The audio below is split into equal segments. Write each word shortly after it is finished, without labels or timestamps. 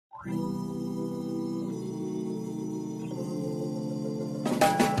All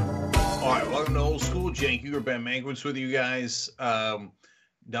right, welcome to Old School. Cenk Uygur, Ben Mankiewicz with you guys.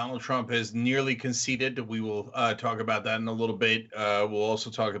 Donald Trump has nearly conceded. We will talk about that in a little bit. We'll also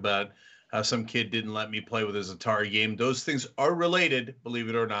talk about how some kid didn't let me play with his Atari game. Those things are related, believe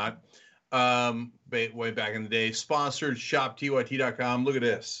it or not. Way back in the day. Sponsored, shoptyt.com. Look at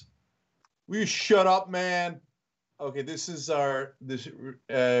this. Will you shut up, man? Okay, this is this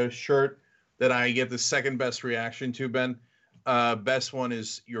shirt that I get the second best reaction to, Ben. Best one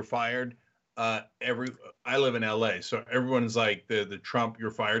is "You're fired." I live in LA, so everyone's like the Trump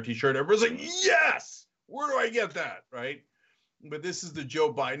 "You're fired" T-shirt. Everyone's like, "Yes!" Where do I get that? Right? But this is the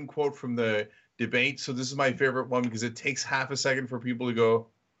Joe Biden quote from the debate. So this is my favorite one because it takes half a second for people to go,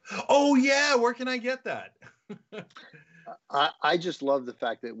 "Oh yeah, where can I get that?" I just love the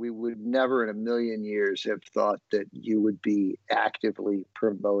fact that we would never in a million years have thought that you would be actively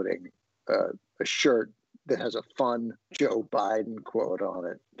promoting a shirt that has a fun Joe Biden quote on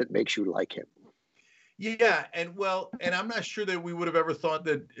it that makes you like him. Yeah, and I'm not sure that we would have ever thought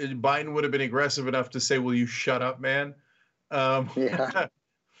that Biden would have been aggressive enough to say, "Will you shut up, man?" Yeah,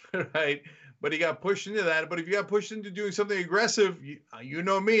 right. But he got pushed into that. But if you got pushed into doing something aggressive, you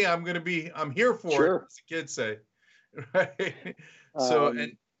know me, I'm here for sure. it, as the kids say. Right. So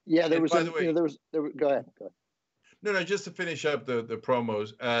there was go ahead. No, just to finish up the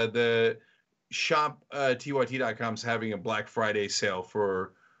promos, the shop tyt.com is having a Black Friday sale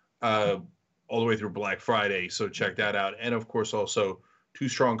for all the way through Black Friday. So check that out. And of course, also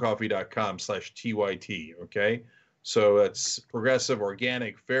twostrongcoffee.com/TYT. Okay. So that's progressive,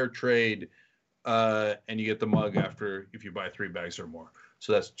 organic, fair trade. And you get the mug if you buy 3 bags or more.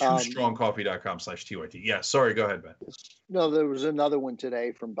 So that's twostrongcoffee.com/TYT. Yeah. Sorry. Go ahead, Ben. No, there was another one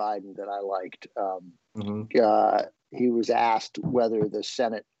today from Biden that I liked. He was asked whether the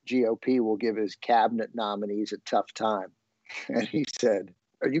Senate GOP will give his cabinet nominees a tough time. And he said,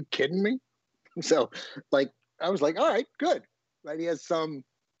 "Are you kidding me?" So I was like, all right, good. Right. He has some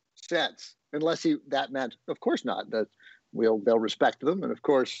sense, unless that meant, of course not, that they'll respect them. And of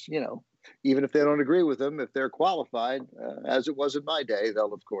course, even if they don't agree with them, if they're qualified, as it was in my day,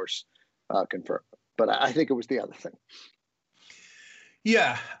 they'll of course confirm. But I think it was the other thing.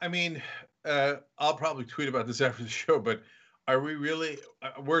 Yeah. I mean, I'll probably tweet about this after the show, but are we really,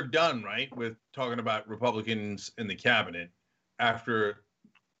 we're done, right, with talking about Republicans in the cabinet after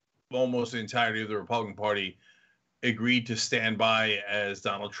almost the entirety of the Republican Party agreed to stand by as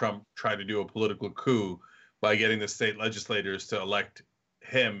Donald Trump tried to do a political coup by getting the state legislators to elect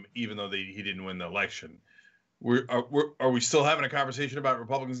him, even though he didn't win the election. Are we still having a conversation about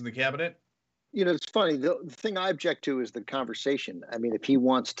Republicans in the cabinet? It's funny. The thing I object to is the conversation. I mean, if he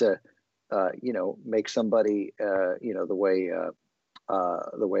wants to, make somebody, the way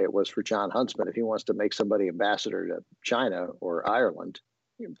it was for John Huntsman, if he wants to make somebody ambassador to China or Ireland,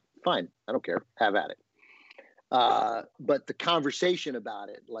 fine. I don't care. Have at it. But the conversation about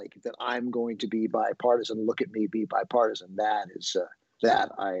it, like that I'm going to be bipartisan, look at me be bipartisan, that is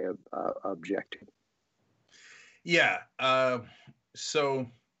that I object to. Yeah. So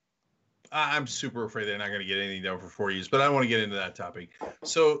I'm super afraid they're not going to get anything done for 4 years, but I don't want to get into that topic.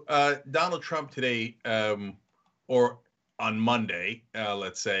 So Donald Trump today, or on Monday,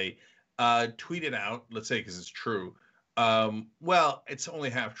 let's say, tweeted out, let's say because it's true. Well, it's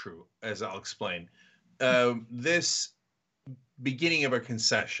only half true, as I'll explain. This beginning of a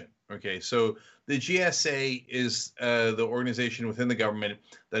concession. Okay, so the GSA is the organization within the government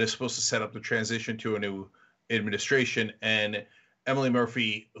that is supposed to set up the transition to a new administration, and Emily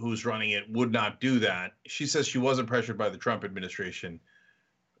Murphy, who's running it, would not do that. She says she wasn't pressured by the Trump administration.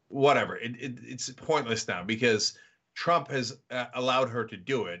 Whatever. It's pointless now because Trump has allowed her to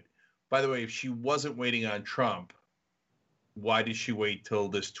do it. By the way, if she wasn't waiting on Trump, why did she wait till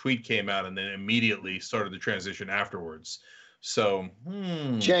this tweet came out and then immediately started the transition afterwards? So,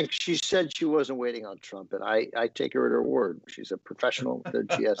 Cenk, she said she wasn't waiting on Trump, and I take her at her word. She's a professional at the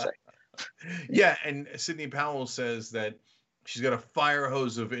GSA. Yeah, and Sidney Powell says that she's got a fire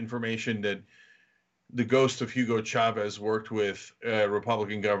hose of information that the ghost of Hugo Chavez worked with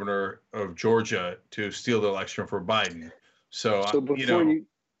Republican governor of Georgia to steal the election for Biden. So before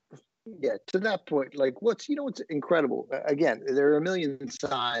yeah, to that point, like what's incredible? Again, there are a million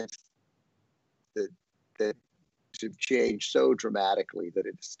signs that have changed so dramatically that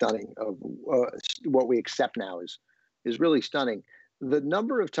it's stunning. Of what we accept now is really stunning. The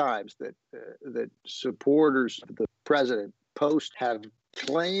number of times that supporters of the president post have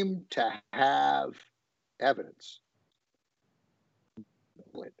claimed to have evidence.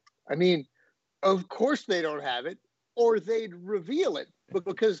 I mean, of course they don't have it. or they'd reveal it,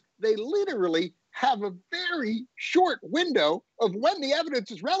 because they literally have a very short window of when the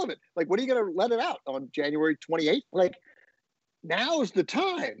evidence is relevant. Like, when are you going to let it out? On January 28th? Like, now's the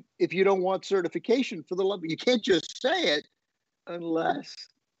time. If you don't want certification for the level, you can't just say it unless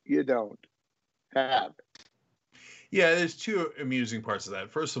you don't have it. Yeah, there's two amusing parts of that.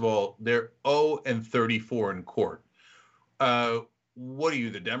 First of all, they're 0-34 in court. What are you,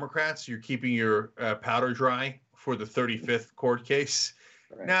 the Democrats? You're keeping your powder dry for the 35th court case?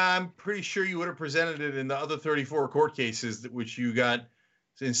 Right. Now, I'm pretty sure you would have presented it in the other 34 court cases, which you got,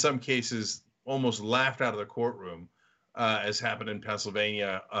 in some cases, almost laughed out of the courtroom, as happened in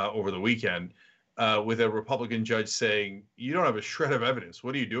Pennsylvania over the weekend, with a Republican judge saying, you don't have a shred of evidence.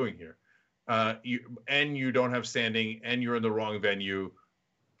 What are you doing here? You don't have standing, and you're in the wrong venue,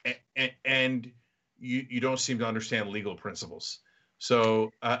 and you don't seem to understand legal principles. So,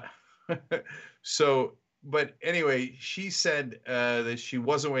 but anyway, she said that she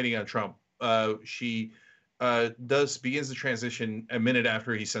wasn't waiting on Trump. She begins the transition a minute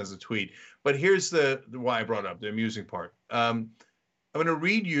after he sends the tweet. But here's the why I brought up the amusing part. I'm going to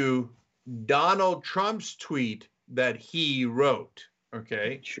read you Donald Trump's tweet that he wrote.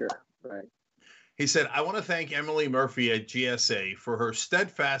 Okay. Sure. Right. He said, "I want to thank Emily Murphy at GSA for her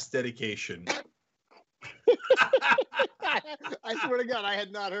steadfast dedication." I swear to God, I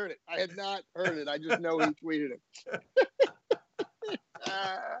had not heard it. I just know he tweeted it.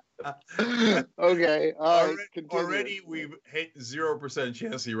 Okay. Already we've hit 0%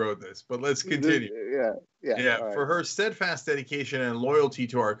 chance he wrote this, but let's continue. Yeah. For her steadfast dedication and loyalty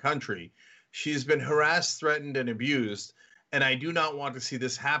to our country, she's been harassed, threatened, and abused, and I do not want to see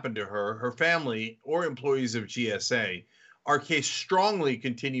this happen to her, her family, or employees of GSA. Our case strongly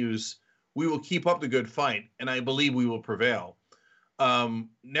continues. We will keep up the good fight, and I believe we will prevail.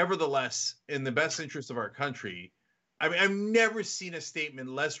 Nevertheless, in the best interest of our country, I mean, I've never seen a statement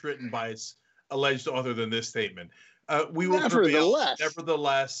less written by its alleged author than this statement. We will prevail.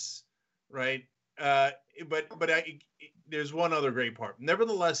 Nevertheless, right? There's one other great part.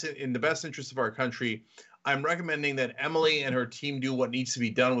 Nevertheless, in the best interest of our country, I'm recommending that Emily and her team do what needs to be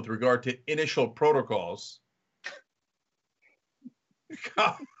done with regard to initial protocols.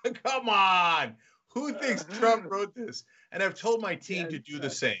 Come on. Who thinks Trump wrote this? And I've told my team to do the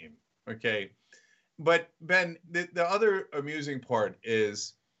same. Okay. But Ben, the other amusing part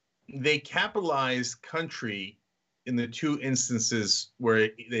is they capitalized country in the two instances where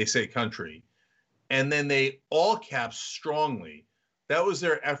they say country. And then they all caps strongly. That was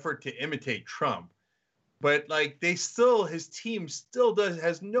their effort to imitate Trump. But like his team still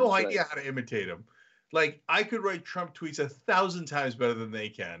has no idea how to imitate him. Like, I could write Trump tweets 1,000 times better than they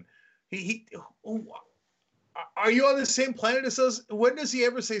can. Are you on the same planet as us? When does he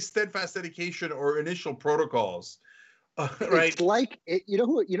ever say steadfast dedication or initial protocols? Right? It's like it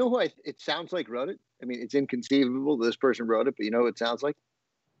it sounds like wrote it. I mean, it's inconceivable this person wrote it, but you know what it sounds like?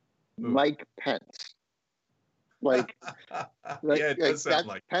 Ooh. Mike Pence. Like, yeah, it does sound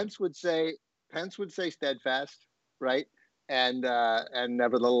like Pence would say steadfast, right? And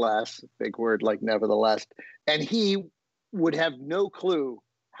nevertheless, big word like nevertheless, and he would have no clue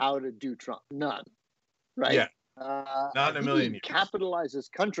how to do Trump, none, right? Yeah, not in a million years. Capitalize his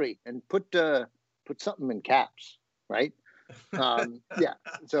country and put something in caps, right? Yeah.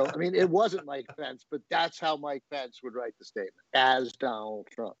 So I mean, it wasn't Mike Pence, but that's how Mike Pence would write the statement as Donald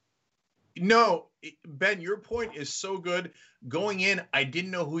Trump. No, Ben, your point is so good. Going in, I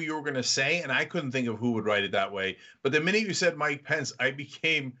didn't know who you were going to say, and I couldn't think of who would write it that way. But the minute you said Mike Pence, I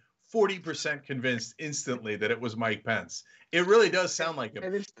became 40% convinced instantly that it was Mike Pence. It really does sound like him.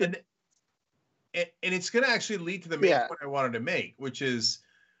 And it's going to actually lead to the main point I wanted to make, which is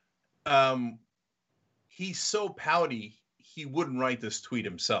he's so pouty, he wouldn't write this tweet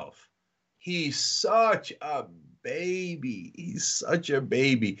himself. He's such a baby. He's such a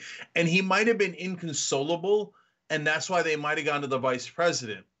baby. And he might have been inconsolable, and that's why they might have gone to the vice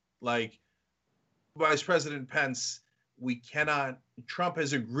president. Like, Vice President Pence, Trump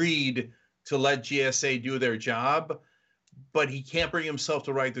has agreed to let GSA do their job, but he can't bring himself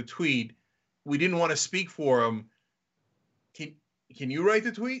to write the tweet. We didn't want to speak for him. Can you write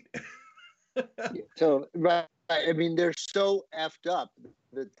the tweet? So, right. I mean, they're so effed up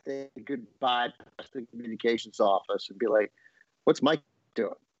that they could bypass the communications office and be like, what's Mike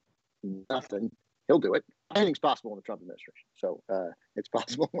doing? Nothing. He'll do it. Anything's possible in the Trump administration. So it's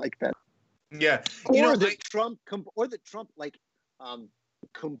possible like that. Yeah. Or that Trump like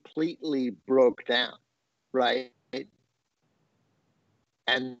completely broke down, right?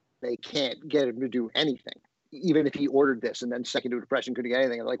 And they can't get him to do anything, even if he ordered this and then second to depression couldn't get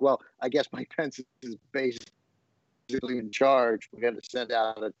anything. They're like, well, I guess Mike Pence is basically physically in charge. We had to send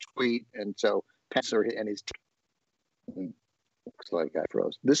out a tweet, and so Pence and his team, looks like I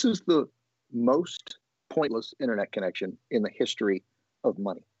froze. This is the most pointless internet connection in the history of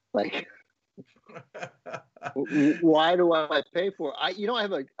money. Like, why do I pay for it? I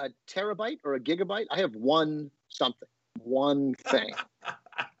have a terabyte or a gigabyte. I have one thing.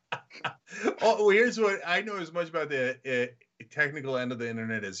 Oh, here's what I know as much about the technical end of the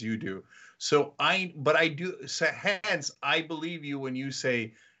internet as you do. So I believe you when you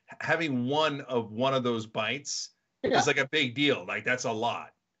say having one of those bytes is like a big deal. Like that's a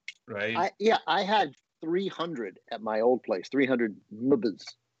lot, right? I had 300 at my old place, 300 MBs,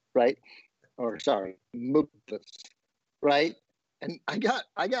 right? Or sorry, MBs, right? And I got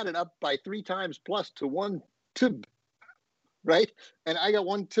it up by 3 times plus to 1 tub, right? And I got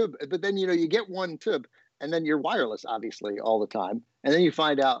 1 tub, but then you get 1 tub, and then you're wireless, obviously, all the time, and then you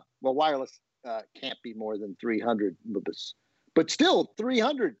find out, well, wireless can't be more than 300 MBs, but still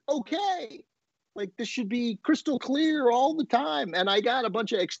 300, okay. Like this should be crystal clear all the time. And I got a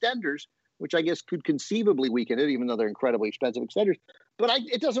bunch of extenders, which I guess could conceivably weaken it, even though they're incredibly expensive extenders. But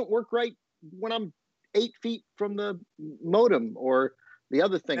it doesn't work right when I'm 8 feet from the modem or the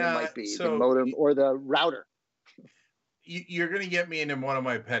other thing it might be, the modem or the router. You're going to get me into one of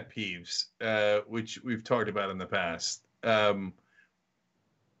my pet peeves, which we've talked about in the past,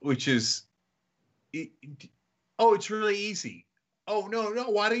 which is, it's really easy. Oh, no,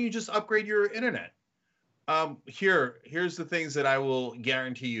 why don't you just upgrade your internet? Here's the things that I will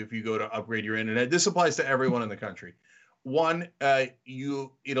guarantee you if you go to upgrade your internet. This applies to everyone in the country. One,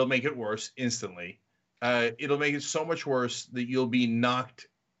 it'll make it worse instantly. It'll make it so much worse that you'll be knocked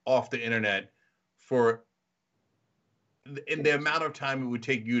off the internet for in the amount of time it would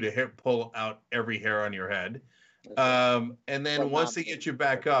take you to pull out every hair on your head. And then once they get you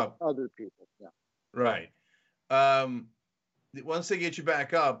back up, other people, yeah, right. Once they get you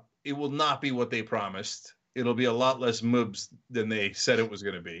back up, it will not be what they promised. It'll be a lot less MUBs than they said it was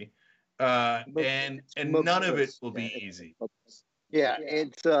going to be. And none of it will be easy. Yeah,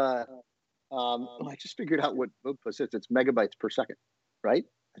 it's I just figured out what MUBPUS is. It's megabytes per second, right?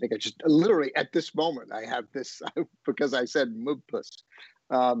 I think I just literally at this moment I have this because I said MUBPUS.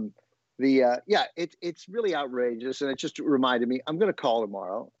 It's really outrageous, and it just reminded me. I'm going to call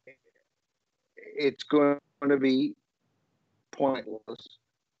tomorrow. It's going to be pointless,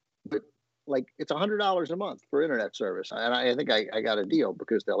 but like it's $100 a month for internet service, and I think I got a deal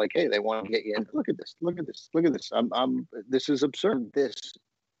because they're like, hey, they want to get you in. Look at this. This is absurd. This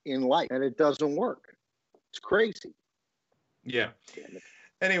in life, and it doesn't work. It's crazy. Yeah.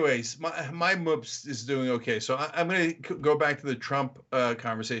 Anyways, my MUBS is doing okay. So I'm going to go back to the Trump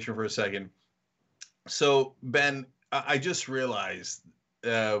conversation for a second. So Ben, I just realized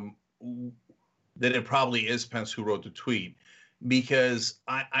that it probably is Pence who wrote the tweet, because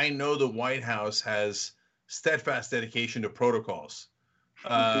I know the White House has steadfast dedication to protocols.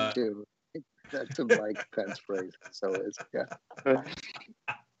 That's a Mike Pence phrase. So it's, yeah.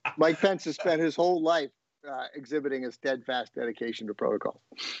 Mike Pence has spent his whole life exhibiting a steadfast dedication to protocol.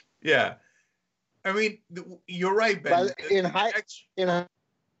 Yeah. I mean, you're right, Ben. In high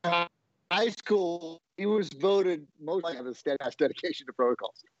school, he was voted most likely to have a steadfast dedication to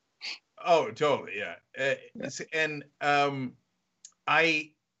protocols. Oh, totally, yeah. And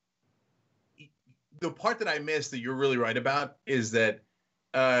the part that I missed that you're really right about is that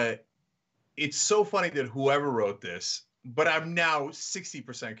it's so funny that whoever wrote this, but I'm now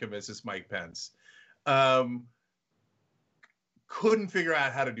 60% convinced it's Mike Pence, couldn't figure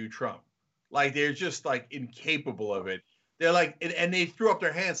out how to do Trump. Like they're just like incapable of it. They're like, and they threw up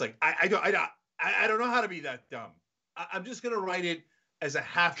their hands like, I don't know how to be that dumb. I'm just gonna write it as a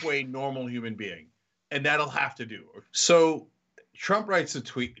halfway normal human being, and that'll have to do. So Trump writes a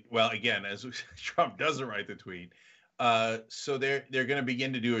tweet. Well, again, as Trump doesn't write the tweet, so they're going to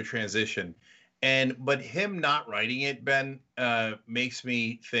begin to do a transition, but him not writing it, Ben, makes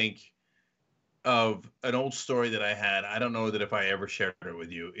me think of an old story that I had. I don't know that if I ever shared it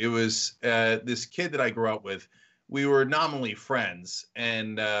with you. It was this kid that I grew up with. We were nominally friends,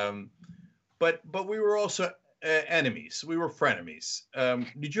 and but we were also enemies. We were frenemies.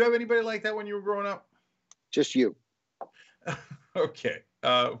 Did you have anybody like that when you were growing up? Just you. Okay.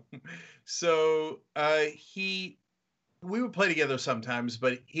 So we would play together sometimes,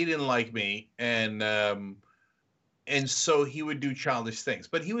 but he didn't like me, and so he would do childish things.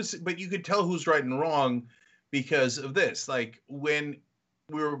 But you could tell who's right and wrong because of this. Like when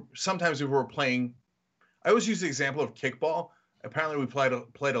we were playing, I always use the example of kickball. Apparently, we played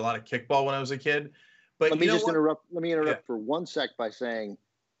a lot of kickball when I was a kid. But let me interrupt. Let me interrupt for 1 sec by saying,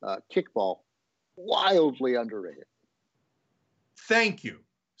 kickball, wildly underrated. Thank you.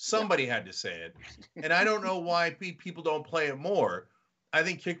 Somebody had to say it. And I don't know why people don't play it more. I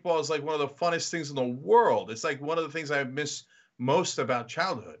think kickball is like one of the funnest things in the world. It's like one of the things I miss most about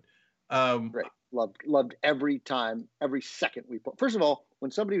childhood. Great. Loved every time, every second we put. First of all, when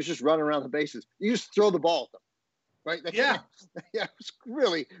somebody was just running around the bases, you just throw the ball at them, right? Yeah, it was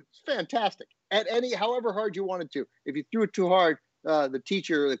fantastic. At however hard you wanted to. If you threw it too hard, the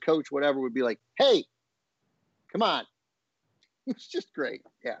teacher or the coach, whatever, would be like, "Hey, come on." It's just great.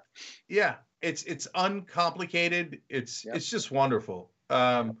 Yeah. Yeah. It's uncomplicated. It's just wonderful.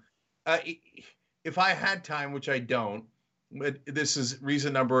 If I had time, which I don't, but this is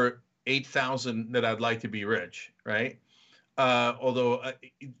reason number 8,000 that I'd like to be rich, right? Although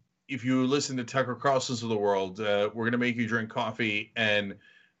if you listen to Tucker Carlson's of the world, we're going to make you drink coffee and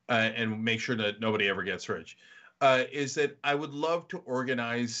make sure that nobody ever gets rich. Is that I would love to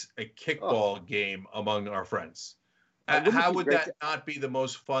organize a kickball game among our friends. How would that not be the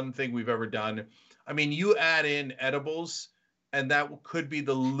most fun thing we've ever done? I mean, you add in edibles, and that could be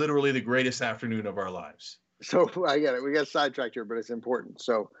literally the greatest afternoon of our lives. So I get it. We got sidetracked here, but it's important.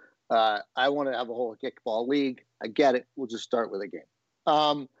 So I want to have a whole kickball league. I get it. We'll just start with a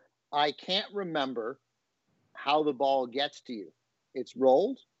game. I can't remember how the ball gets to you. It's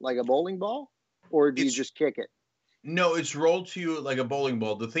rolled like a bowling ball, or do you just kick it? No, it's rolled to you like a bowling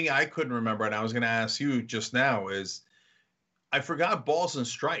ball. The thing I couldn't remember, and I was going to ask you just now, is I forgot balls and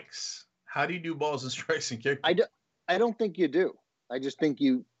strikes. How do you do balls and strikes in kickball? I don't think you do. I just think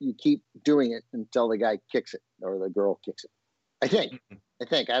you keep doing it until the guy kicks it or the girl kicks it. I think.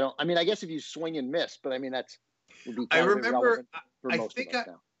 I mean, I guess if you swing and miss, but I mean would be kind of irrelevant for most of us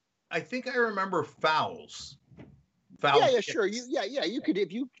now. I think I remember fouls. Yeah, sure. You could,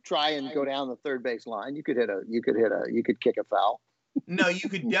 if you try and go down the third base line, you could kick a foul. No, you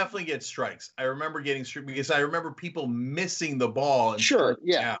could definitely get strikes. I remember getting strikes because I remember people missing the ball. And sure,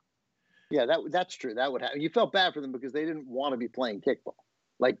 yeah. Yeah, that's true. That would happen. You felt bad for them because they didn't want to be playing kickball.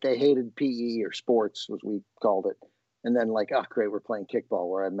 Like they hated PE or sports, as we called it. And then like, oh, great, we're playing kickball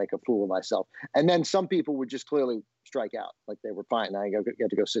where I'd make a fool of myself. And then some people would just clearly strike out. Like they were fine. I get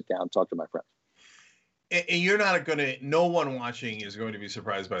to go sit down and talk to my friends. And you're not no one watching is going to be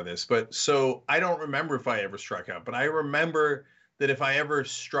surprised by this. But so I don't remember if I ever struck out. But I remember that if I ever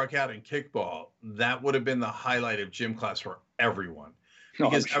struck out in kickball, that would have been the highlight of gym class for everyone.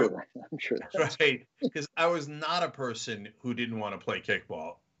 Because I'm sure that's right. Because I was not a person who didn't want to play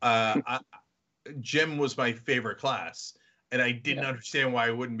kickball. Gym was my favorite class, and I didn't understand why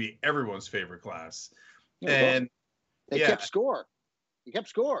it wouldn't be everyone's favorite class. And they kept score. You kept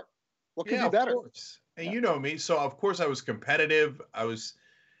score. What could be better? And you know me, so of course I was competitive. I was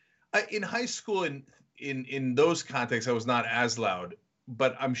in high school. In those contexts, I was not as loud,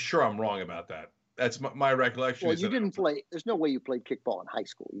 but I'm sure I'm wrong about that. That's my recollection. Well, you didn't play. There's no way you played kickball in high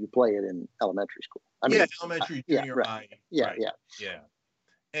school. You play it in elementary school. I mean, elementary, junior high. Yeah.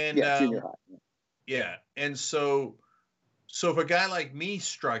 And junior high. Yeah, and so if a guy like me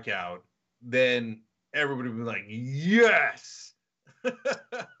struck out, then everybody would be like, "Yes."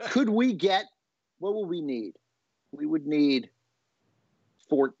 Could we get? What will we need? We would need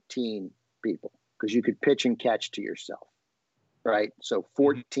 14 people because you could pitch and catch to yourself. Right. So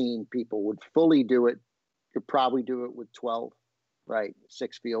 14 people would fully do it. Could probably do it with 12, right?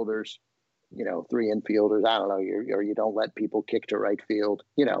 6 fielders, 3 infielders. I don't know. Or you don't let people kick to right field,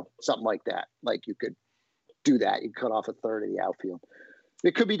 something like that. Like you could do that. You cut off a third of the outfield.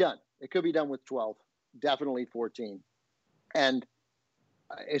 It could be done. It could be done with 12, definitely 14. And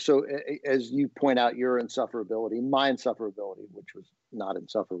so as you point out, your insufferability, my insufferability, which was not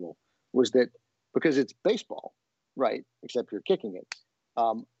insufferable, was that because it's baseball, right? Except you're kicking it.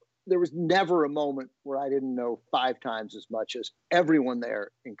 There was never a moment where I didn't know 5 times as much as everyone there,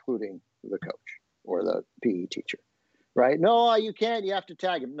 including the coach or the PE teacher, right? No, you can't. You have to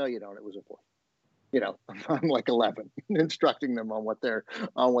tag him. No, you don't. It was a 4. I'm like 11, instructing them on what they're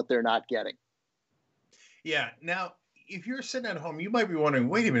not getting. Yeah. Now, if you're sitting at home, you might be wondering,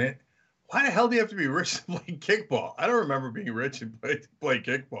 wait a minute. Why the hell do you have to be rich to play kickball? I don't remember being rich and play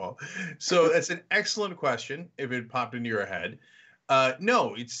kickball. So that's an excellent question. If it popped into your head,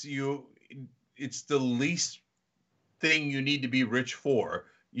 no, it's the least thing you need to be rich for.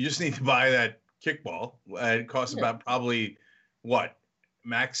 You just need to buy that kickball. It costs about probably what,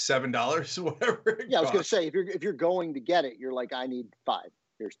 max $7 or whatever. Yeah, I was going to say if you're going to get it, you're like, I need 5.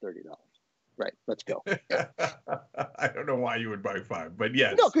 Here's $30. Right. Let's go. Yeah. I don't know why you would buy 5, but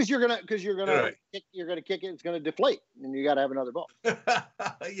yes. No, because you're gonna kick it. It's gonna deflate, and you got to have another ball.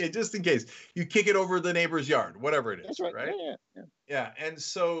 Yeah, just in case you kick it over the neighbor's yard, whatever it is. That's right. Yeah. And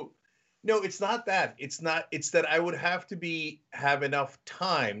so No, it's not that. It's not. It's that I would have to have enough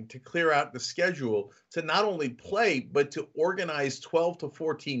time to clear out the schedule to not only play, but to organize 12 to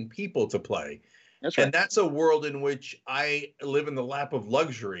 14 people to play. That's right. And that's a world in which I live in the lap of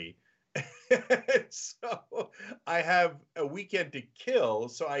luxury. So I have a weekend to kill.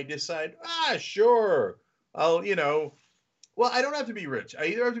 So I decide, sure, I'll, well, I don't have to be rich. I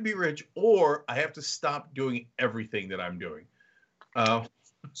either have to be rich or I have to stop doing everything that I'm doing.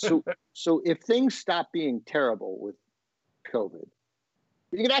 So if things stop being terrible with COVID,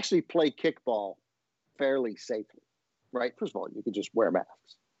 you can actually play kickball fairly safely, right? First of all, you could just wear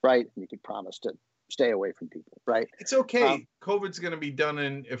masks, right? And you could promise to stay away from people, right? It's okay. COVID's going to be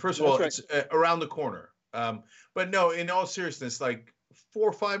done first of all, right. It's around the corner. But no, in all seriousness, like 4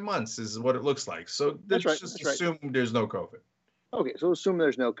 or 5 months is what it looks like. So let's just assume there's no COVID. Okay, so assume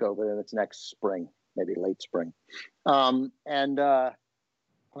there's no COVID and it's next spring, maybe late spring. I'm going to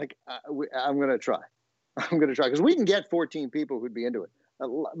try. I'm going to try because we can get 14 people who'd be into it.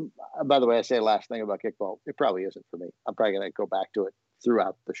 By the way, I say last thing about kickball. It probably isn't for me. I'm probably going to go back to it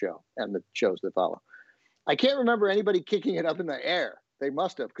throughout the show and the shows that follow. I can't remember anybody kicking it up in the air. They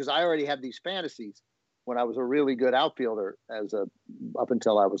must have, because I already had these fantasies when I was a really good outfielder up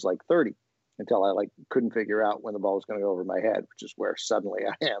until I was like 30, until I couldn't figure out when the ball was going to go over my head, which is where suddenly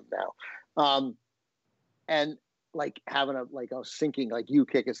I am now. And having a sinking, you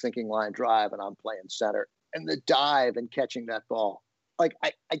kick a sinking line drive and I'm playing center, and the dive and catching that ball. I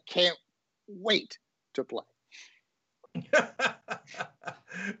can't wait to play.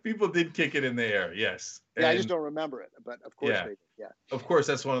 People did kick it in the air, yes. Yeah, I just don't remember it, but of course they did. Yeah. Of course,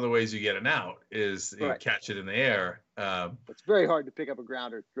 that's one of the ways you get an out is you catch it in the air. It's very hard to pick up a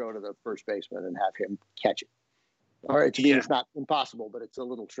grounder, throw to the first baseman, and have him catch it. Or to me, it's not impossible, but it's a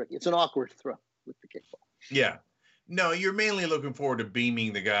little tricky. It's an awkward throw with the kickball. Yeah. No, you're mainly looking forward to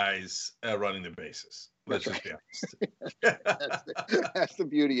beaming the guys running the bases. Let's just be honest. That's the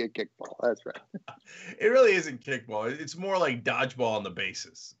beauty of kickball. That's right. It really isn't kickball. It's more like dodgeball on the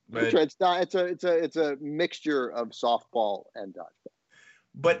bases. But it's a mixture of softball and dodgeball.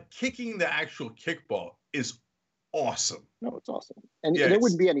 But kicking the actual kickball is awesome. No, it's awesome. And there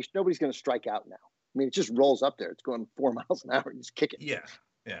wouldn't be nobody's going to strike out now. I mean, it just rolls up there. It's going 4 miles an hour. You just kick it. Yeah.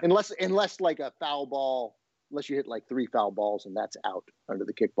 Unless like a foul ball, unless you hit 3 foul balls and that's out under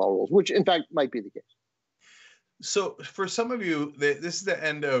the kickball rules, which in fact might be the case. So for some of you, this is the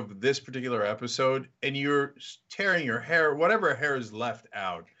end of this particular episode, and you're tearing your hair, whatever hair is left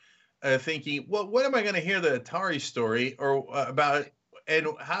out, thinking, well, what am I going to hear the Atari story or about, and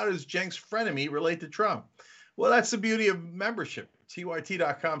how does Cenk's frenemy relate to Trump? Well, that's the beauty of membership.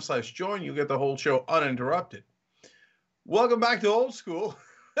 tyt.com/join. You get the whole show uninterrupted. Welcome back to Old School.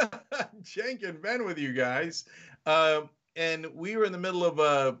 Cenk and Ben with you guys. And we were in the middle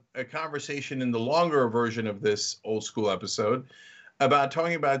of a conversation in the longer version of this Old School episode about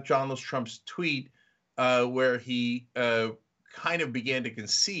talking about Donald Trump's tweet where he kind of began to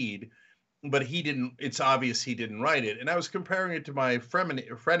concede, but it's obvious he didn't write it. And I was comparing it to my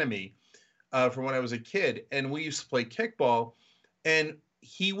frenemy from when I was a kid. And we used to play kickball. And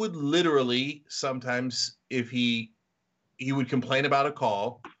he would literally sometimes, if he would complain about a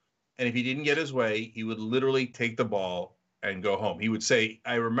call, and if he didn't get his way, he would literally take the ball and go home. He would say,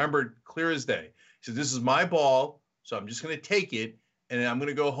 I remember clear as day. He said, this is my ball, so I'm just going to take it, and I'm going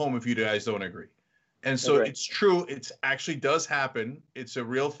to go home if you guys don't agree. And so It's true. It actually does happen. It's a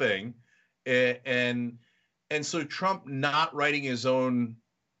real thing. And so Trump not writing his own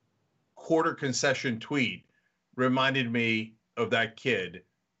quarter concession tweet reminded me of that kid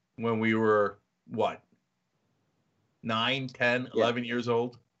when we were, 9, 10, 11 years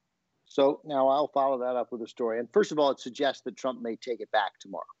old? So now I'll follow that up with a story. And first of all, it suggests that Trump may take it back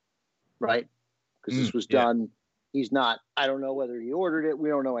tomorrow, right? Because this was done. He's not, I don't know whether he ordered it. We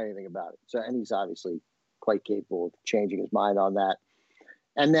don't know anything about it. So, and he's obviously quite capable of changing his mind on that.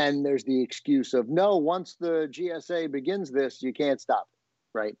 And then there's the excuse of, no, once the GSA begins this, you can't stop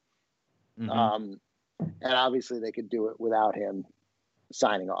it, right? Mm-hmm. And obviously they could do it without him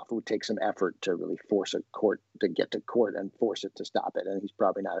signing off. It would take some effort to really force a court to get to court and force it to stop it. And he's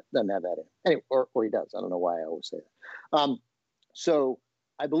probably doesn't have that in. Anyway, or he does. I don't know why I always say that. So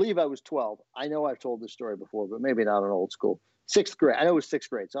I believe I was 12. I know I've told this story before, but maybe not in Old School. 6th grade. I know it was 6th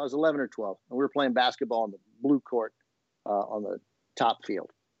grade. So I was 11 or 12. And we were playing basketball on the blue court on the top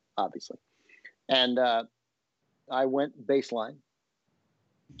field, obviously. And I went baseline.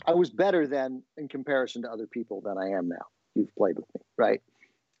 I was better then in comparison to other people than I am now. You've played with me, right?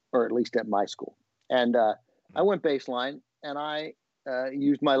 Or at least at my school. And I went baseline, and I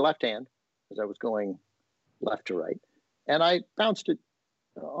used my left hand as I was going left to right, and I bounced it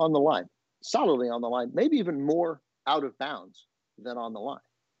on the line, solidly on the line, maybe even more out of bounds than on the line,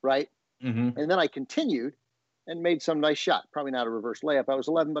 right? Mm-hmm. And then I continued and made some nice shot. Probably not a reverse layup. I was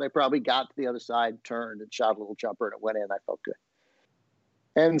 11, but I probably got to the other side, turned, and shot a little jumper, and it went in. I felt good.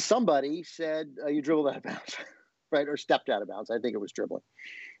 And somebody said, you dribbled out of bounds, right? Or stepped out of bounds. I think it was dribbling.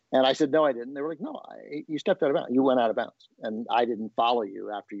 And I said, no, I didn't. They were like, no, you stepped out of bounds. You went out of bounds. And I didn't follow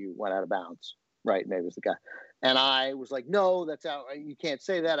you after you went out of bounds. Right. Maybe it was the guy. And I was like, no, that's out. You can't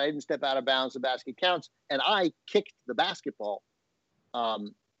say that. I didn't step out of bounds. The basket counts. And I kicked the basketball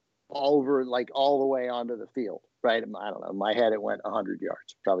over, like, all the way onto the field. Right. I don't know. In my head, it went 100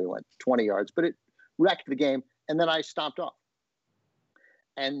 yards, probably went 20 yards, but it wrecked the game. And then I stomped off.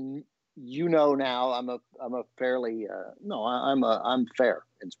 And now I'm fairly I'm fair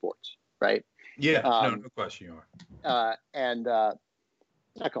in sports, right? Yeah, no question you are.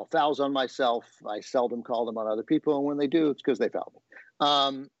 I call fouls on myself. I seldom call them on other people, and when they do, it's because they fouled me.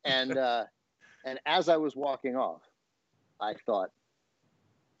 And as I was walking off, I thought,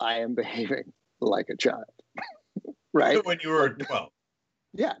 I am behaving like a child, right? When you were 12.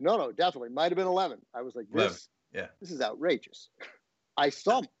 Yeah, no, definitely. Might have been 11. I was like, this is outrageous. I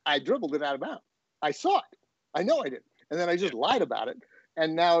dribbled it out of bounds. I saw it. I know I did. And then I just lied about it.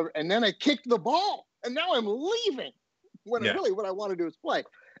 And then I kicked the ball. And now I'm leaving when really what I want to do is play.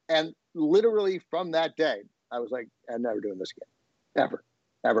 And literally from that day, I was like, I'm never doing this again. Ever.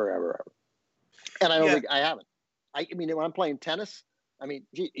 And I don't think I haven't. I mean, when I'm playing tennis, I mean,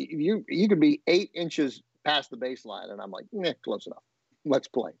 you could be 8 inches past the baseline. And I'm like, close enough. Let's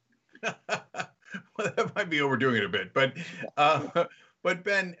play. Well, that might be overdoing it a bit, but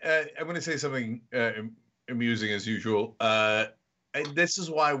Ben, I'm going to say something amusing as usual. This is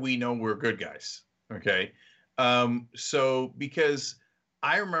why we know we're good guys. Okay, so because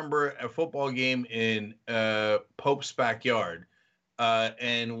I remember a football game in Pope's backyard,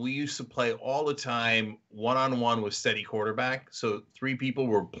 and we used to play all the time one-on-one with steady quarterback. So 3 people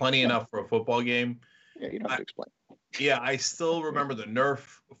were plenty enough for a football game. Yeah, you don't have to explain. Yeah, I still remember the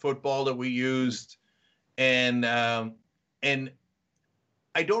Nerf football that we used, and I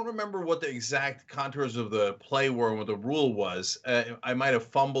don't remember what the exact contours of the play were and what the rule was. I might have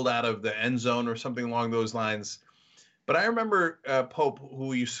fumbled out of the end zone or something along those lines, but I remember Pope, who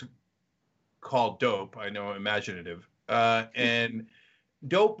we used to call Dope. I know, imaginative, and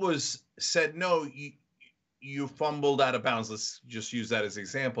Dope said, no, you fumbled out of bounds. Let's just use that as an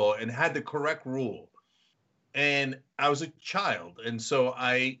example, and had the correct rule. And I was a child, and so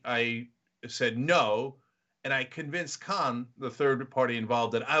I said no, and I convinced Khan, the third party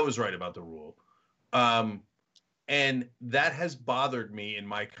involved, that I was right about the rule, and that has bothered me in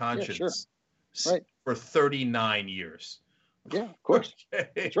my conscience for 39 years. Yeah, of course. Okay.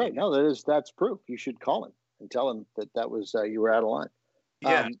 That's right. No, that's proof. You should call him and tell him that was you were out of line.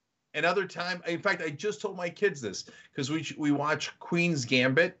 Yeah. Another time, in fact, I just told my kids this because we watch Queen's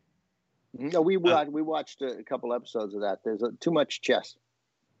Gambit. No, we watched a couple episodes of that. There's too much chess.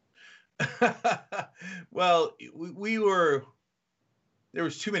 Well, there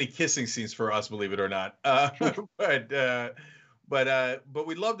was too many kissing scenes for us, believe it or not. But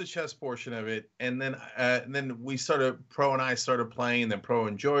we loved the chess portion of it. And then we Pro and I started playing, and then Pro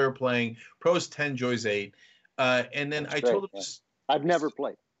and Joy are playing. Pro's 10, Joy's 8. And then That's told him, I've never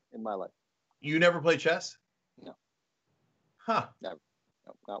played in my life. You never played chess? No. Huh. Never.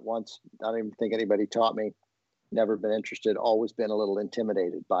 No, not once. I don't even think anybody taught me. Never been interested. Always been a little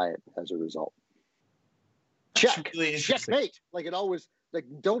intimidated by it as a result. Check. Really checkmate. Like it always, like,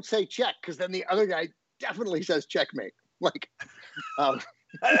 don't say check, because then the other guy definitely says checkmate. Like, that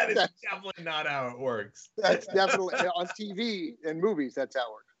is definitely not how it works. That's definitely on TV and movies. That's how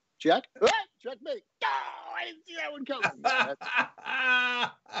it works. Check. Checkmate. Oh, I didn't see that one coming.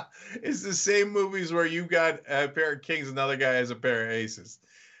 It's the same movies where you got a pair of kings, another guy has a pair of aces.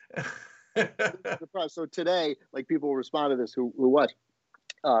 So today, like, people respond to this who watch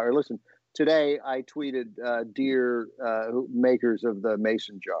or listen. Today, I tweeted, "Dear makers of the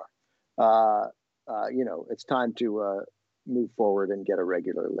mason jar, it's time to move forward and get a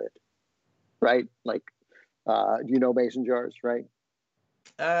regular lid." Right? Like, do you know mason jars? Right?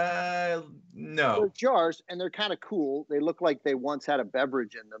 No. They're jars, and they're kind of cool. They look like they once had a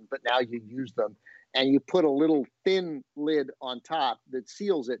beverage in them, but now you use them, and you put a little thin lid on top that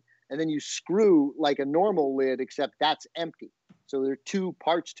seals it, and then you screw like a normal lid, except that's empty. So there are 2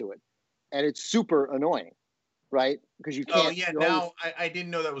 parts to it, and it's super annoying, right? Because you can't. Oh yeah, now I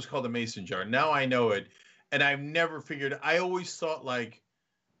didn't know that was called a mason jar. Now I know it, and I've never figured. I always thought, like,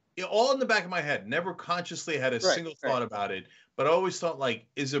 all in the back of my head, never consciously had a single thought about it. But I always thought, like,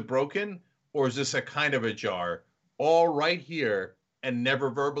 is it broken, or is this a kind of a jar? All right here, and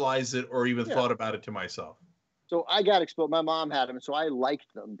never verbalized it or even thought about it to myself. So I got exposed. My mom had them, so I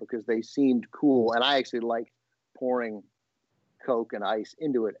liked them because they seemed cool, and I actually liked pouring Coke and ice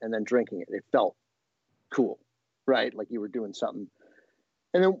into it and then drinking it. It felt cool, right? Like you were doing something.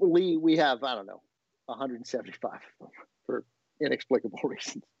 And then we have, I don't know, 175 for inexplicable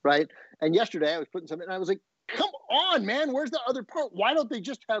reasons, right? And yesterday I was putting something, and I was like, come on, man, where's the other part? Why don't they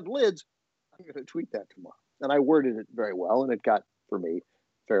just have lids? I'm going to tweet that tomorrow. And I worded it very well, and it got, for me,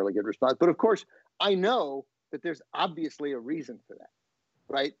 fairly good response. But of course, I know that there's obviously a reason for that,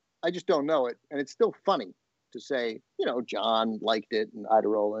 right? I just don't know it. And it's still funny to say, John liked it and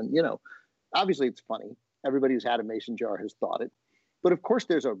Idarola, and, obviously it's funny. Everybody who's had a mason jar has thought it. But of course,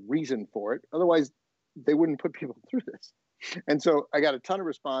 there's a reason for it. Otherwise, they wouldn't put people through this. And so I got a ton of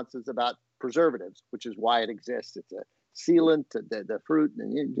responses about preservatives, which is why it exists. It's a sealant to the fruit,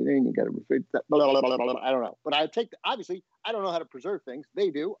 and you got to refrigerate that. Blah, blah, blah, blah, blah. I don't know. But obviously, I don't know how to preserve things. They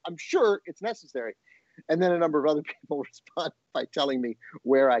do. I'm sure it's necessary. And then a number of other people respond by telling me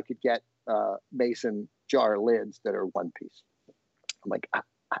where I could get mason jar lids that are one piece. I'm like,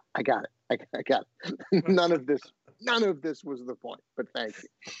 I got it. I got it. None of this was the point, but thank you.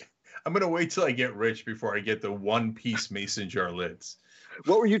 I'm going to wait till I get rich before I get the one-piece mason jar lids.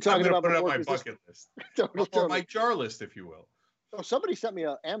 What were you talking about? Put it on my bucket list. Or my jar list, if you will. Oh, somebody sent me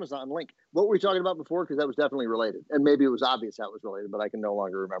an Amazon link. What were we talking about before? Because that was definitely related. And maybe it was obvious how it was related, but I can no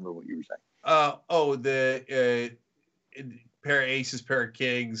longer remember what you were saying. The pair of aces, pair of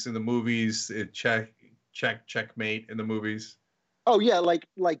kings in the movies, checkmate in the movies. Oh, yeah, like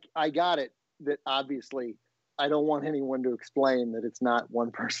I got it, that obviously I don't want anyone to explain that it's not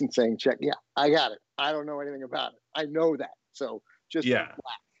one person saying check. Yeah, I got it. I don't know anything about it. I know that. So just laugh.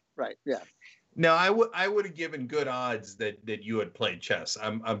 Right, yeah. No, I would have given good odds that you had played chess.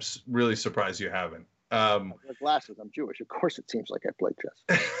 I'm really surprised you haven't. I wear glasses. I'm Jewish. Of course, it seems like I played chess.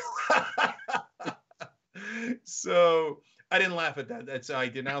 So I didn't laugh at that. I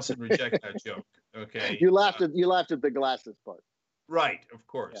denounce and reject that joke. Okay. You laughed at the glasses part. Right, of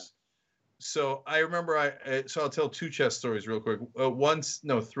course. Yeah. So I remember so I'll tell two chess stories real quick.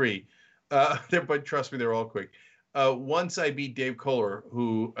 Three. But trust me, they're all quick. Once I beat Dave Kohler,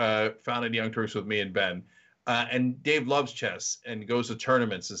 who founded Young Turks with me and Ben. And Dave loves chess and goes to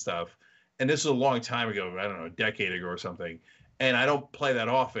tournaments and stuff. And this is a long time ago, I don't know, a decade ago or something. And I don't play that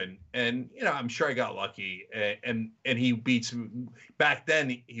often. And, I'm sure I got lucky. And he beats me. Back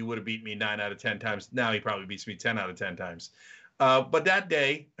then, he would have beat me 9 out of 10 times. Now he probably beats me 10 out of 10 times. But that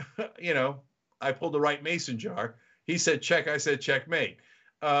day, I pulled the right mason jar. He said check. I said checkmate.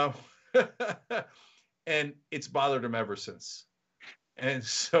 And it's bothered him ever since. And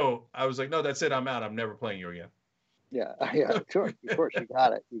so I was like, no, that's it. I'm out. I'm never playing you again. Yeah. Of course. You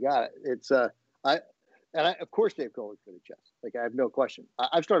got it. It's of course Dave Kohler's good at chess. Like, I have no question.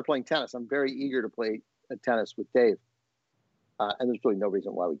 I've started playing tennis. I'm very eager to play tennis with Dave. And there's really no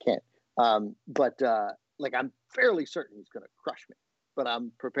reason why we can't. But I'm fairly certain he's going to crush me, but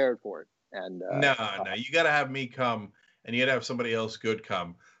I'm prepared for it. And no, you got to have me come, and you got to have somebody else good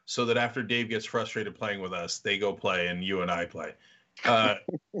come, so that after Dave gets frustrated playing with us, they go play and you and I play. I'm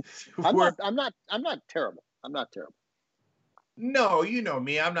not terrible. I'm not terrible. No, you know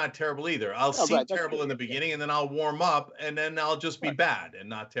me. I'm not terrible either. I'll seem terrible in the beginning, and then I'll warm up, and then I'll just be bad and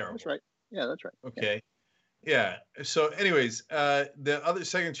not terrible. That's right. Yeah, that's right. Okay. Yeah. So, anyways, the other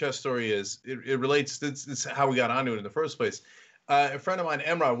second chess story is it relates. This is how we got onto it in the first place. A friend of mine,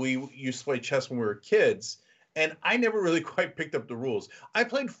 Emra, we used to play chess when we were kids, and I never really quite picked up the rules. I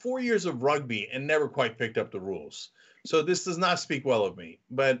played 4 years of rugby and never quite picked up the rules. So this does not speak well of me.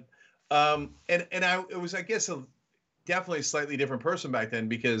 But it was, I guess, definitely a slightly different person back then,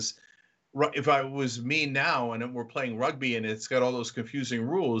 because if I was me now and we're playing rugby and it's got all those confusing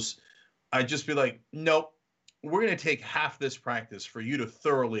rules, I'd just be like, nope. We're going to take half this practice for you to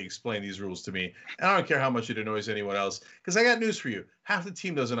thoroughly explain these rules to me. And I don't care how much it annoys anyone else, because I got news for you. Half the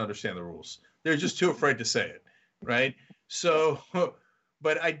team doesn't understand the rules. They're just too afraid to say it, right? So,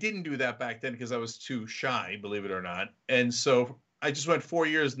 but I didn't do that back then because I was too shy, believe it or not. And so I just went 4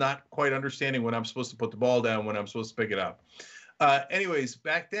 years not quite understanding when I'm supposed to put the ball down, when I'm supposed to pick it up. Anyways,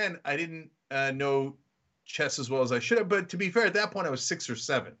 back then I didn't know chess as well as I should have. But to be fair, at that point I was 6 or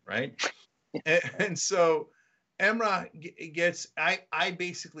 7, right? And so Emra gets, I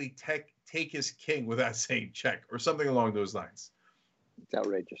basically take his king without saying check or something along those lines. It's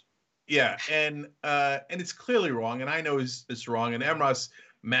outrageous. Yeah, and it's clearly wrong, and I know it's wrong. And Emra's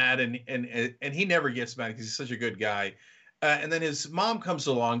mad, and he never gets mad because he's such a good guy. And then his mom comes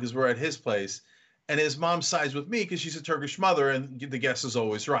along because we're at his place, and his mom sides with me because she's a Turkish mother, and the guess is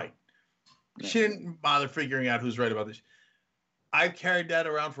always right. Yeah. She didn't bother figuring out who's right about this. I've carried that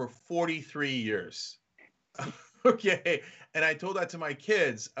around for 43 years. Okay. And I told that to my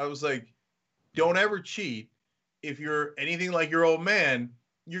kids. I was like, don't ever cheat. If you're anything like your old man,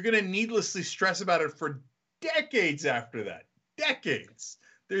 you're going to needlessly stress about it for decades after that. Decades.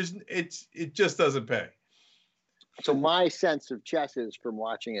 It just doesn't pay. So my sense of chess is from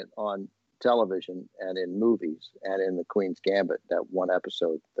watching it on television and in movies and in the Queen's Gambit, that one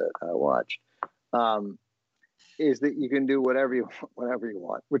episode that I watched, is that you can do whatever you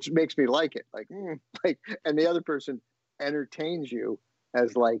want, which makes me like it. Like, and the other person entertains you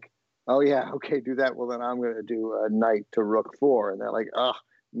as like, oh yeah, okay, do that. Well, then I'm going to do a knight to rook 4, and they're like, oh,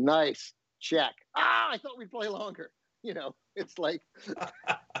 nice, check. I thought we'd play longer. It's like,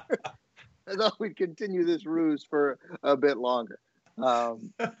 I thought we'd continue this ruse for a bit longer.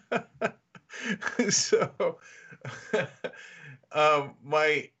 So,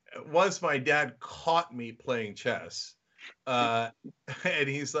 once my dad caught me playing chess, and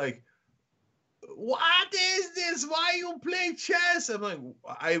he's like, "What is this? Why you play chess?" I'm like,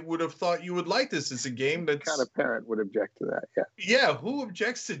 "I would have thought you would like this. It's a game that's..." What kind of parent would object to that? Yeah. Yeah. Who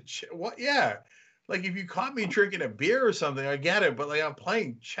objects to what? Yeah. Like if you caught me drinking a beer or something, I get it. But like I'm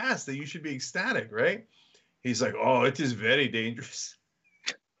playing chess, that you should be ecstatic, right? He's like, "Oh, it is very dangerous."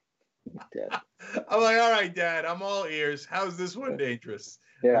 I'm like, "All right, Dad, I'm all ears. How's this one dangerous?"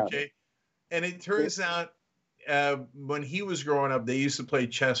 Yeah. Okay. And it turns out when he was growing up, they used to play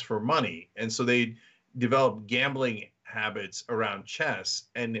chess for money. And so they developed gambling habits around chess.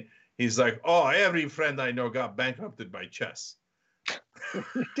 And he's like, "Oh, every friend I know got bankrupted by chess."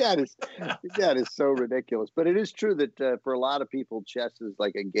 Dad is so ridiculous. But it is true that for a lot of people, chess is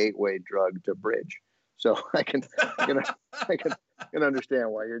like a gateway drug to bridge. So I can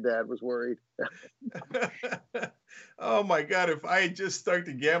understand why your dad was worried. Oh my God! If I had just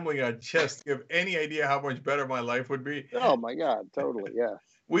started gambling on chess, you have any idea how much better my life would be? Oh my God! Totally, yeah.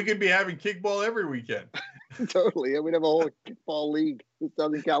 We could be having kickball every weekend. Totally, yeah. We'd have a whole kickball league, the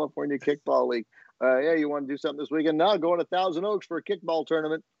Southern California Kickball League. Yeah, you want to do something this weekend? No, going to Thousand Oaks for a kickball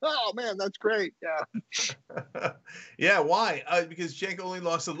tournament. Oh man, that's great. Yeah. Yeah, why? Because Cenk only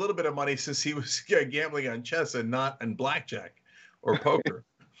lost a little bit of money since he was gambling on chess and not on blackjack or poker.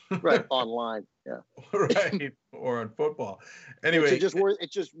 Right, online. Yeah. Right, or on football. Anyway,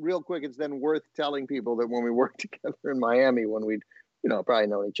 it's just real quick. It's then worth telling people that when we worked together in Miami, when we'd probably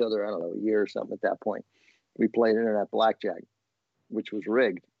known each other, I don't know, a year or something at that point, we played internet blackjack, which was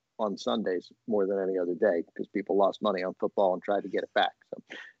rigged on Sundays more than any other day because people lost money on football and tried to get it back. So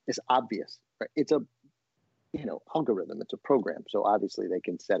it's obvious, right? It's a algorithm. It's a program. So obviously they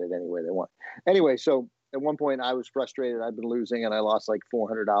can set it any way they want. Anyway, so at one point I was frustrated. I'd been losing and I lost like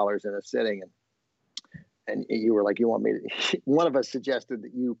 $400 in a sitting. And you were like, you want me to, one of us suggested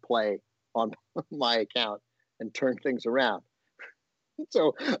that you play on my account and turn things around.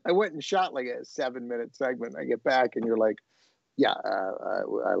 So I went and shot like a 7-minute segment. I get back and you're like, yeah,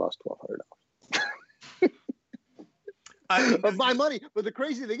 I lost $1,200 of my money. But the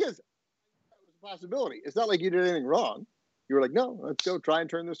crazy thing is, that was a possibility. It's not like you did anything wrong. You were like, no, let's go try and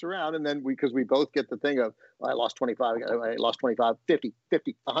turn this around. And then because we both get the thing of, I lost 25, I lost 25, 50,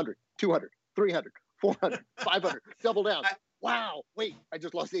 100, 200, 300, 400, 500, double down. Wow, wait, I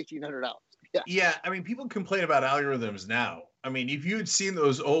just lost $1,800. Yeah. Yeah, I mean, people complain about algorithms now. I mean, if you had seen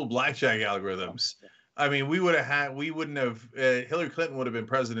those old blackjack algorithms, I mean, Hillary Clinton would have been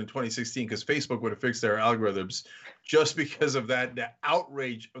president in 2016 because Facebook would have fixed their algorithms just because of that, the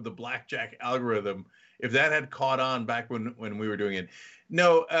outrage of the blackjack algorithm. If that had caught on back when we were doing it.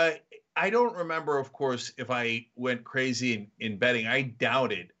 No, I don't remember, of course, if I went crazy in betting. I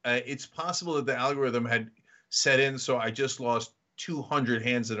doubt it. It's possible that the algorithm had set in, so I just lost 200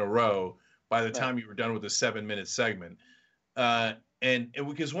 hands in a row by the time you were done with the 7-minute segment. And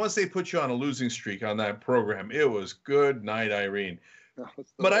because once they put you on a losing streak on that program, it was good night, Irene.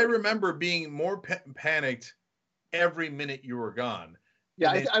 But I remember being more panicked every minute you were gone.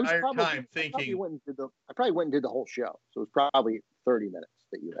 Yeah, I probably went and did the whole show. So it was probably 30 minutes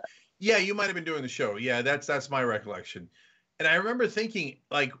that you had. Yeah, you might have been doing the show. Yeah, that's my recollection. And I remember thinking,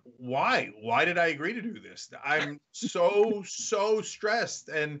 like, why? Why did I agree to do this? I'm so stressed,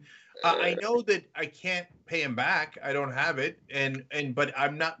 and I know that I can't pay him back. I don't have it, but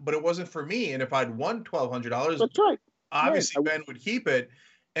I'm not. But it wasn't for me. And if I'd won $1,200, that's right. Obviously, Ben would keep it,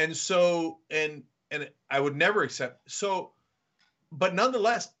 and so and I would never accept. So, but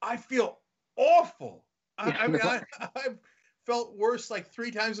nonetheless, I feel awful. I mean, I've felt worse like 3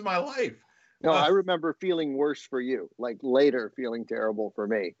 times in my life. No, I remember feeling worse for you, like later feeling terrible for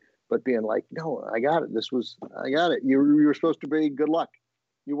me, but being like, no, I got it. I got it. You were supposed to be good luck.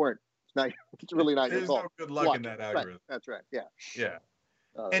 You weren't. It's really not your There's fault. no good luck in that algorithm. Right. That's right. Yeah. Yeah.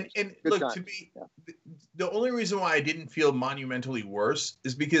 And look, times. to me, the only reason why I didn't feel monumentally worse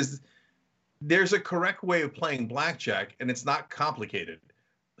is because there's a correct way of playing blackjack, and it's not complicated.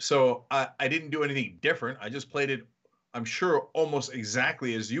 So I didn't do anything different. I just played it, I'm sure, almost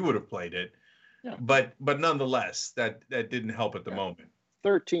exactly as you would have played it. Yeah. But nonetheless, that didn't help at the moment.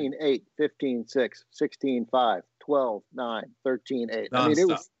 13, 8, 15, 6, 16, 5, 12, 9, 13, 8. I mean, it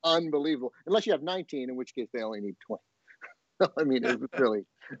was unbelievable. Unless you have 19, in which case they only need 20. I mean,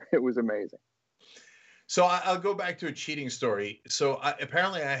 it was amazing. So I'll go back to a cheating story. So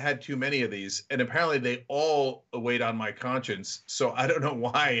apparently I had too many of these, and apparently they all weighed on my conscience. So I don't know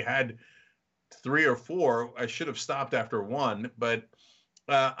why I had 3 or 4. I should have stopped after 1, but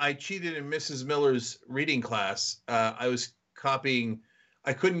I cheated in Mrs. Miller's reading class. I was copying.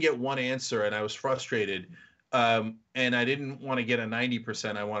 I couldn't get one answer, and I was frustrated. And I didn't want to get a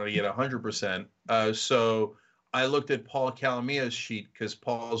 90%. I wanted to get 100%. So I looked at Paul Calamia's sheet because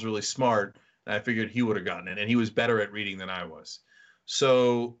Paul's really smart. And I figured he would have gotten it, and he was better at reading than I was.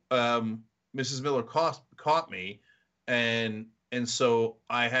 So Mrs. Miller caught me, and so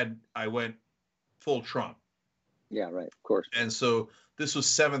I went full Trump. Yeah, right, of course. And so this was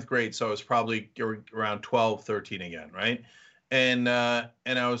 7th grade, so I was probably around 12, 13 again, right? And I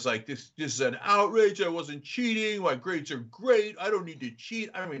was like, this is an outrage. I wasn't cheating. My grades are great. I don't need to cheat.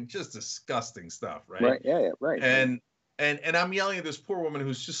 I mean, just disgusting stuff, right? Right. Yeah. Right. And I'm yelling at this poor woman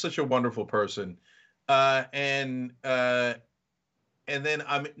who's just such a wonderful person. And then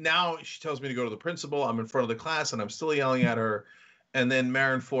now she tells me to go to the principal. I'm in front of the class and I'm still yelling at her. And then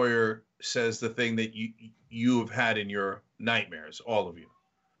Maren Foyer says the thing that you have had in your nightmares, all of you.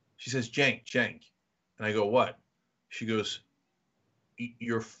 She says, Cenk. And I go, what? She goes,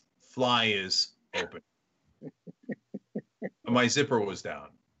 your fly is open. My zipper was down.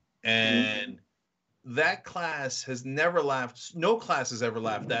 And that class has never laughed. No class has ever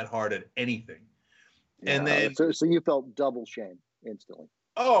laughed that hard at anything. Yeah, and then, so you felt double shame instantly.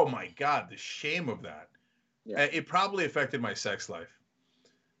 Oh my God, the shame of that. Yeah. It probably affected my sex life.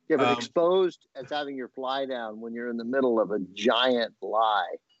 Yeah, but exposed as having your fly down when you're in the middle of a giant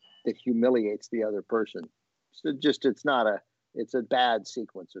lie that humiliates the other person. So it's a bad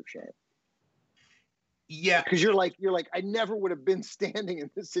sequence of shame. Yeah, because you're like, I never would have been standing in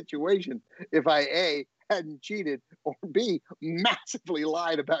this situation if I A, hadn't cheated, or B, massively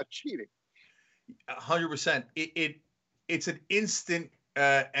lied about cheating. 100%. It's an instant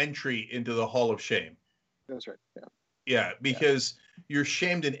entry into the Hall of Shame. That's right. Yeah. Yeah, because you're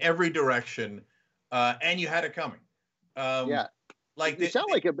shamed in every direction, and you had it coming. Yeah. Like you sound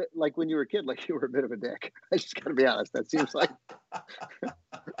like a bit like when you were a kid, like you were a bit of a dick. I just got to be honest. That seems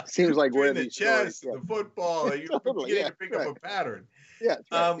like where the chess, the football, you're beginning to pick up a pattern. Yeah,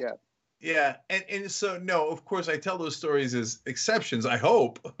 that's right. Yeah, and so no, of course I tell those stories as exceptions. I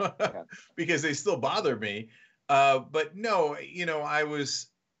hope because they still bother me. But no, I was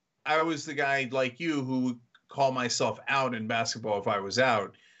the guy like you who would call myself out in basketball if I was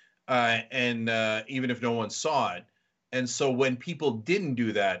out, and even if no one saw it. And so when people didn't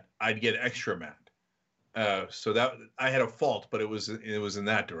do that, I'd get extra mad. So that I had a fault, but it was in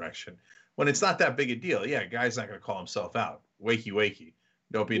that direction. When it's not that big a deal, yeah, a guy's not going to call himself out. Wakey,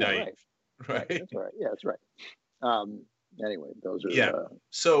 don't be naive, right? That's right. Yeah, that's right. Anyway, those are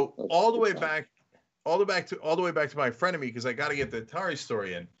So all the way back to my frenemy, because I got to get the Atari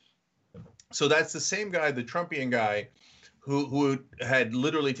story in. So that's the same guy, the Trumpian guy, who had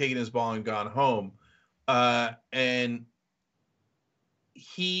literally taken his ball and gone home. And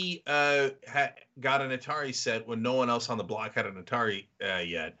he had got an Atari set when no one else on the block had an Atari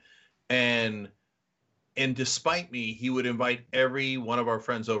yet. And despite me, he would invite every one of our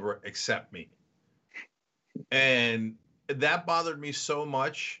friends over except me. And that bothered me so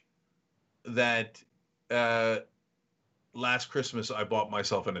much that last Christmas I bought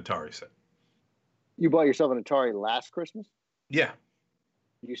myself an Atari set. You bought yourself an Atari last Christmas? Yeah.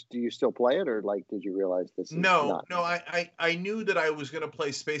 Do you still play it, or like did you realize this? No. I knew that I was going to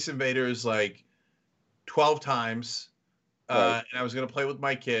play Space Invaders like 12 times, and I was going to play with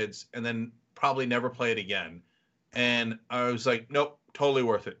my kids, and then probably never play it again. And I was like, nope, totally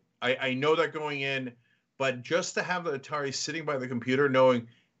worth it. I know that going in, but just to have the Atari sitting by the computer, knowing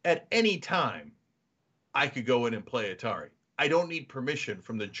at any time I could go in and play Atari. I don't need permission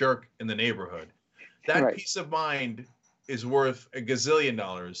from the jerk in the neighborhood. That peace of mind is worth a gazillion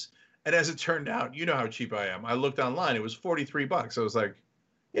dollars. And as it turned out, you know how cheap I am. I looked online, it was $43. I was like,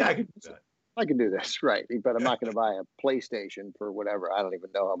 yeah, I could do that. I can do this, right? But I'm not going to buy a PlayStation for whatever. I don't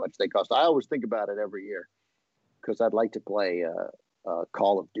even know how much they cost. I always think about it every year because I'd like to play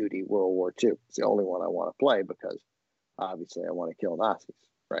Call of Duty World War II. It's the only one I want to play because obviously I want to kill Nazis,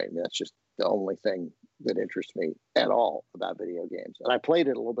 right? I mean, that's just the only thing that interests me at all about video games. And I played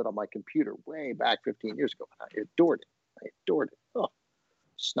it a little bit on my computer way back 15 years ago. I adored it. Oh,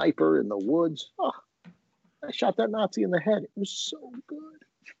 sniper in the woods. Oh, I shot that Nazi in the head. It was so good.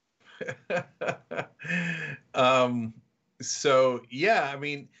 So yeah, I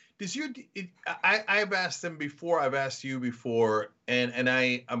mean, I've asked them before, I've asked you before, and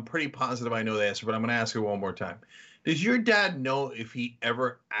I'm pretty positive I know the answer, but I'm going to ask you one more time. Does your dad know if he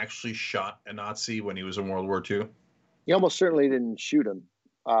ever actually shot a Nazi when he was in World War II? He almost certainly didn't shoot him.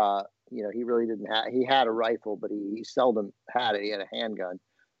 He really didn't have. He had a rifle, but he seldom had it. He had a handgun,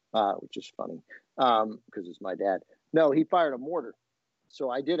 which is funny because it's my dad. No, he fired a mortar. So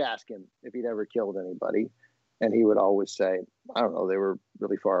I did ask him if he'd ever killed anybody, and he would always say, "I don't know. They were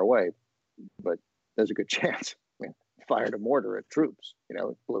really far away, but there's a good chance." I mean, fired a mortar at troops. It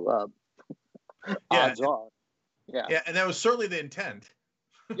blew up. Odds are. Yeah, and that was certainly the intent.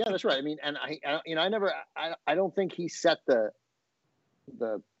 Yeah, that's right. I mean, and I don't think he set the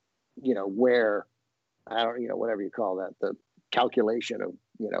where, I don't, whatever you call that, the calculation of,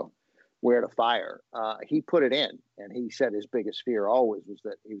 where to fire. He put it in, and he said his biggest fear always was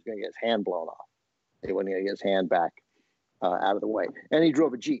that he was going to get his hand blown off. He wasn't going to get his hand back out of the way. And he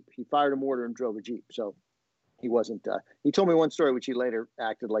drove a Jeep. He fired a mortar and drove a Jeep. So he wasn't, he told me one story, which he later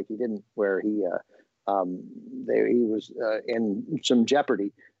acted like he didn't, where he was in some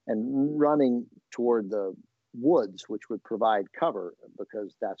jeopardy and running toward the woods, which would provide cover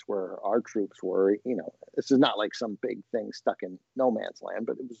because that's where our troops were. This is not like some big thing stuck in no man's land,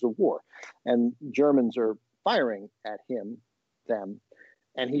 but it was a war, and Germans are firing at them,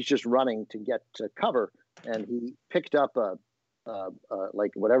 and he's just running to get to cover, and he picked up a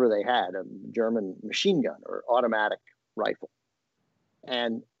like whatever they had, a German machine gun or automatic rifle,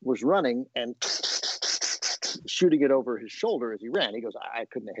 and was running and shooting it over his shoulder as he ran. He goes, I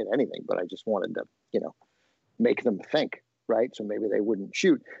couldn't have hit anything, but I just wanted to, make them think, right? So maybe they wouldn't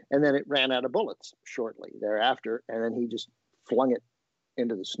shoot. And then it ran out of bullets shortly thereafter. And then he just flung it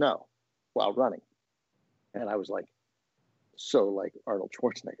into the snow while running. And I was like, so like Arnold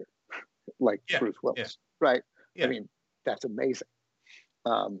Schwarzenegger, like Bruce Willis, right? Yeah. I mean, that's amazing.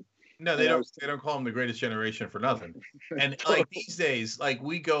 No, they don't call him the greatest generation for nothing. And like these days, like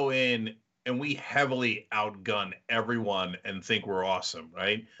we go in and we heavily outgun everyone and think we're awesome,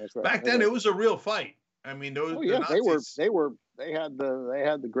 right? That's right. Back then, it was a real fight. I mean, they had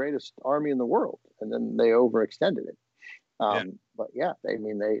the greatest army in the world, and then they overextended it. But yeah, they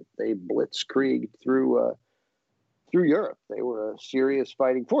blitzkrieged through Europe. They were a serious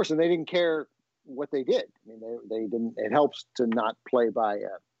fighting force, and they didn't care what they did. I mean, they didn't. It helps to not play by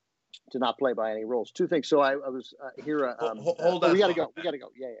any rules. Two things. So I was here. Hold on. We got to go.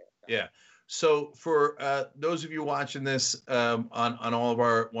 Yeah. So for those of you watching this on all of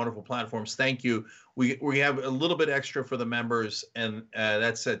our wonderful platforms, thank you. We have a little bit extra for the members, and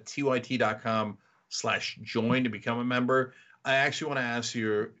that's at tyt.com/join to become a member. I actually want to ask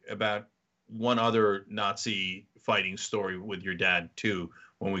you about one other Nazi fighting story with your dad too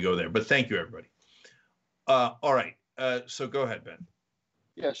when we go there. But thank you, everybody. All right. So go ahead, Ben.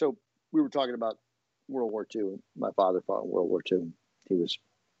 Yeah. So we were talking about World War II. My father fought in World War II. He was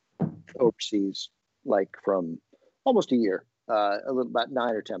overseas like from almost a year, about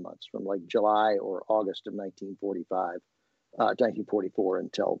 9 or 10 months, from like July or August of 1944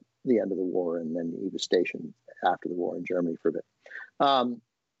 until the end of the war. And then he was stationed after the war in Germany for a bit.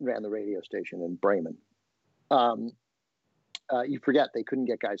 Ran the radio station in Bremen. You forget they couldn't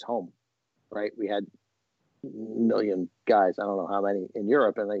get guys home, right? We had a million guys, I don't know how many in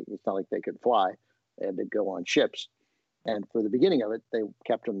Europe, and it's not like they could fly. They had to go on ships. And for the beginning of it, they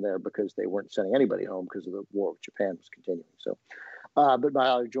kept them there because they weren't sending anybody home because of the war with Japan was continuing. So, but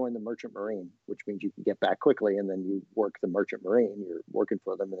I joined the Merchant Marine, which means you can get back quickly, and then you work the Merchant Marine. You're working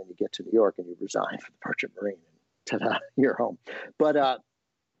for them, and then you get to New York and you resign from the Merchant Marine, and ta-da, you're home. But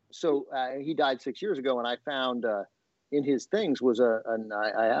so he died 6 years ago, and I found in his things was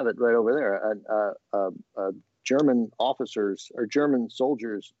I have it right over there, a German officer's or German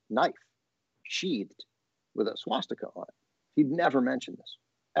soldier's knife, sheathed with a swastika on it. He'd never mentioned this,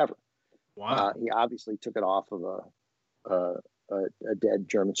 ever. Wow. He obviously took it off of a dead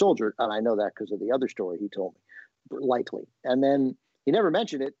German soldier, and I know that because of the other story he told me, likely. And then he never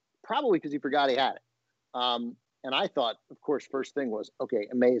mentioned it, probably because he forgot he had it. And I thought, of course, first thing was, okay,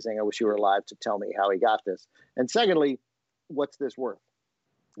 amazing. I wish you were alive to tell me how he got this. And secondly, what's this worth?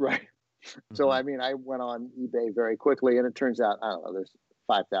 Right. Mm-hmm. So, I mean, I went on eBay very quickly, and it turns out, I don't know, there's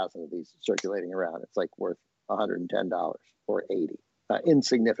 5,000 of these circulating around. It's like worth $110 or $80.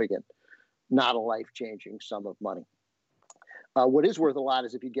 insignificant, not a life-changing sum of money. What is worth a lot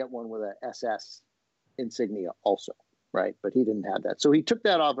is if you get one with a SS insignia also, right? But he didn't have that. So he took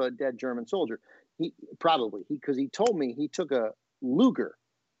that off a dead German soldier. Because he told me he took a Luger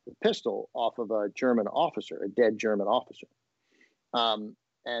pistol off of a German officer, a dead German officer.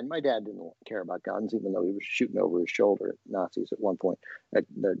 And my dad didn't care about guns, even though he was shooting over his shoulder at Nazis at one point, at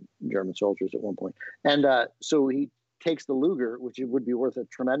the German soldiers at one point. And so he takes the Luger, which would be worth a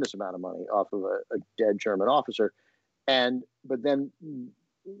tremendous amount of money, off of a dead German officer. But then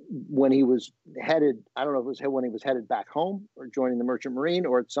when he was headed, I don't know if it was when he was headed back home or joining the Merchant Marine,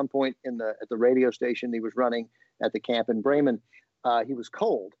 or at some point at the radio station he was running at the camp in Bremen, he was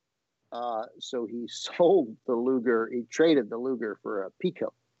cold. So he sold the Luger. He traded the Luger for a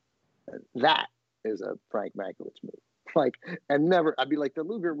Pico. That is a Frank Mankiewicz move. I'd be like, the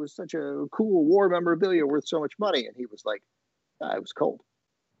Luger was such a cool war memorabilia worth so much money. And he was like, I was cold.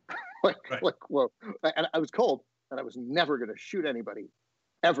 Well, and I was cold, and I was never going to shoot anybody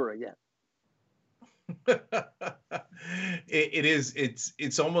ever again.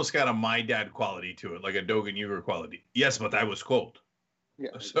 It's almost got a my dad quality to it, like a Dogen Uger quality. Yes, but I was cold. Yeah.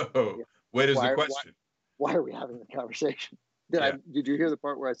 So where is the question? Why are we having the conversation? Did you hear the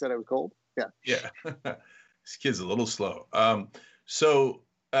part where I said I was cold? Yeah. Yeah. This kid's a little slow. I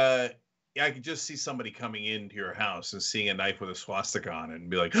could just see somebody coming into your house and seeing a knife with a swastika on it and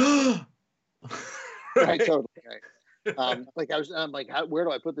be like, oh! Right, totally. Right. I'm like, where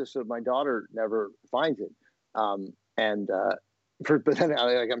do I put this so my daughter never finds it? But then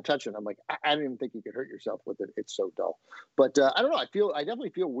I'm touching. I'm like, I don't even think you could hurt yourself with it. It's so dull. But I don't know. I definitely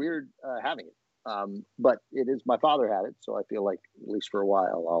feel weird having it. But it is, my father had it, so I feel like at least for a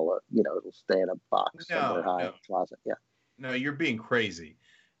while I'll it'll stay in a box somewhere high in the closet. Yeah. No, you're being crazy.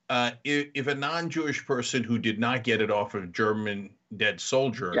 If a non-Jewish person who did not get it off of a German dead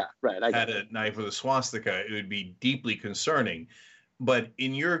soldier had a knife with a swastika, it would be deeply concerning. But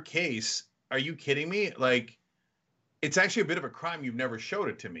in your case, are you kidding me? Like, it's actually a bit of a crime you've never showed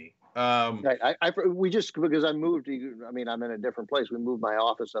it to me. Right. Because I moved. I'm in a different place. We moved my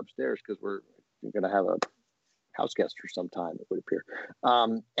office upstairs because we're going to have a house guest for some time, it would appear.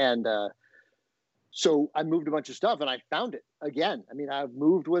 So I moved a bunch of stuff and I found it again. I've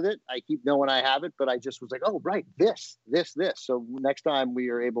moved with it. I keep knowing I have it, but I just was like, oh, right, this. So next time we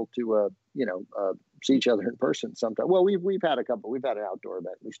are able to, see each other in person sometime. Well, we've had an outdoor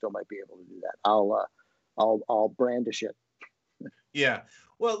event. We still might be able to do that. I'll brandish it. Yeah.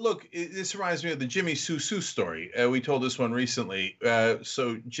 Well, look, this reminds me of the Jimmy Susu story. We told this one recently.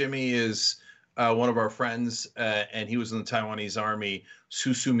 So Jimmy is one of our friends, and he was in the Taiwanese army.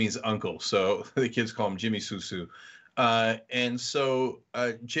 Susu means uncle, so the kids call him Jimmy Susu. And so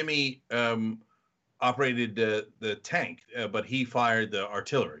Jimmy operated the tank, but he fired the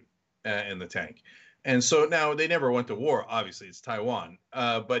artillery in the tank. And so now they never went to war. Obviously, it's Taiwan,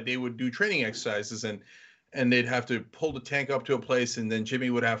 but they would do training exercises, and they'd have to pull the tank up to a place, and then Jimmy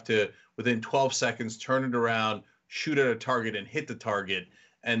would have to, within 12 seconds, turn it around, shoot at a target, and hit the target.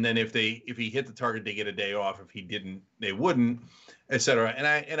 And then if he hit the target, they get a day off. If he didn't, they wouldn't, etc. And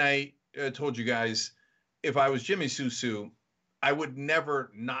I told you guys, if I was Jimmy Susu, I would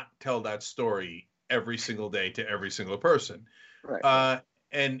never not tell that story every single day to every single person. Right.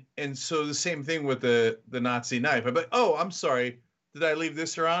 And so the same thing with the Nazi knife. I'm like, oh, I'm sorry, did I leave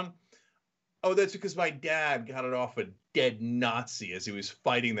this around? Oh, that's because my dad got it off a dead Nazi as he was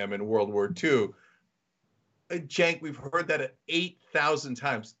fighting them in World War II. Cenk, we've heard that 8,000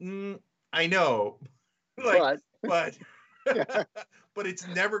 times. I know, but it's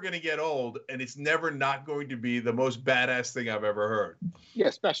never going to get old, and it's never not going to be the most badass thing I've ever heard. Yeah,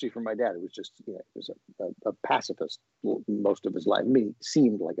 especially for my dad. It was just, he was a pacifist most of his life. He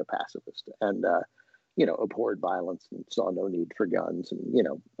seemed like a pacifist, and abhorred violence and saw no need for guns, and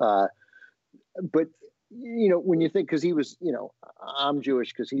but when you think, because he was, I'm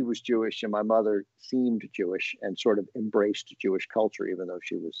Jewish because he was Jewish, and my mother seemed Jewish and sort of embraced Jewish culture, even though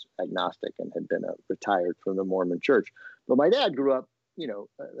she was agnostic and had been retired from the Mormon church. But my dad grew up,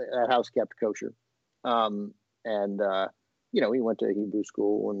 that house kept kosher. He went to Hebrew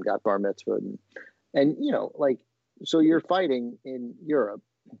school and got bar mitzvah. And so you're fighting in Europe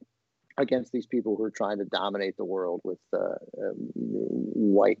against these people who are trying to dominate the world with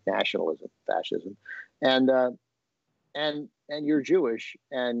white nationalism, fascism, and you're Jewish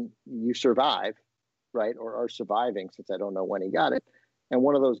and you survive, right, or are surviving, since I don't know when he got it. And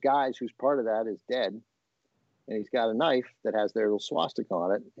one of those guys who's part of that is dead, and he's got a knife that has their little swastika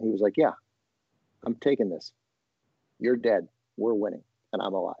on it. And he was like, "Yeah, I'm taking this. You're dead. We're winning, and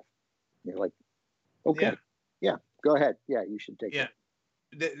I'm alive." And you're like, "Okay, yeah, go ahead. Yeah, you should take it."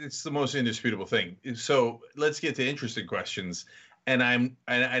 it's the most indisputable thing. So let's get to interesting questions. And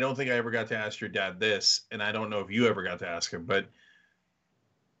I don't think I ever got to ask your dad this, and I don't know if you ever got to ask him, but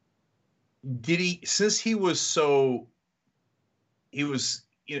did he, since he was so against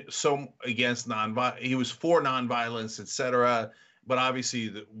he was for nonviolence, etc. But obviously,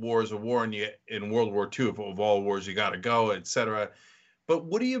 the war is a war, and in World War II, of all wars, you got to go, etc. But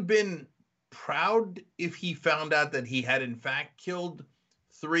would he have been proud if he found out that he had in fact killed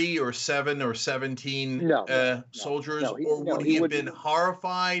 3 or 7 or 17 soldiers, or would he have been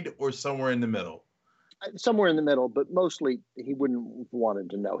horrified, or somewhere in the middle? Somewhere in the middle, but mostly he wouldn't have wanted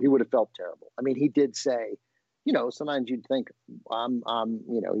to know. He would have felt terrible. I mean, he did say, sometimes you'd think, he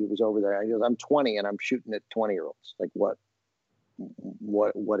was over there. He goes, I'm 20 and I'm shooting at 20-year-olds. Like, what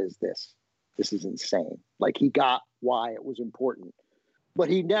is this? This is insane. Like, he got why it was important, but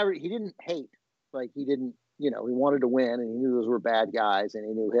he didn't hate. Like, he didn't, he wanted to win, and he knew those were bad guys, and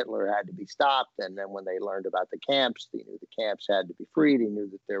he knew Hitler had to be stopped. And then when they learned about the camps, he knew the camps had to be freed. He knew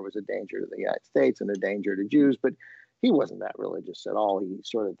that there was a danger to the United States and a danger to Jews, but he wasn't that religious at all. He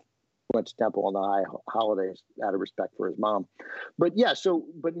sort of went to temple on the high holidays out of respect for his mom. But yeah,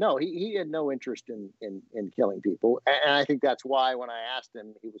 but no, he had no interest in killing people. And I think that's why when I asked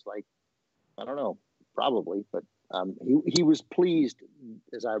him, he was like, I don't know, probably, but he was pleased,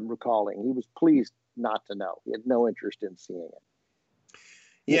 as I'm recalling, he was pleased not to know. He had no interest in seeing it.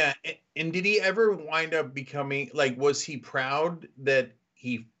 Yeah. And did he ever wind up becoming, like, was he proud that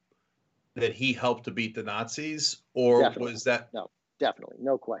he helped to beat the Nazis, or definitely. Was that? No, definitely.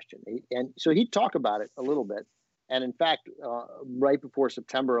 No question. And so he'd talk about it a little bit. And in fact, right before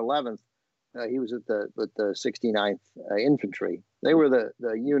September 11th, he was at the 69th Infantry. They were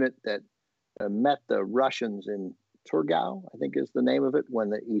the unit that met the Russians in Torgau, I think is the name of it, when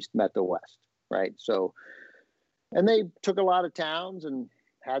the East met the West. Right. So, and they took a lot of towns and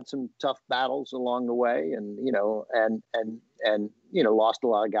had some tough battles along the way, and lost a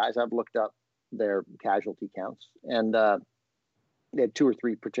lot of guys. I've looked up their casualty counts, and they had 2 or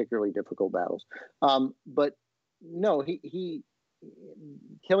 3 particularly difficult battles. But no, he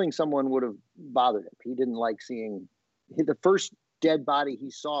killing someone would have bothered him. He didn't like seeing the first dead body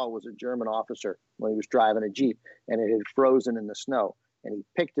he saw was a German officer when he was driving a Jeep, and it had frozen in the snow. And he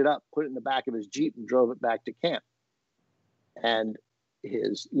picked it up, put it in the back of his Jeep, and drove it back to camp. And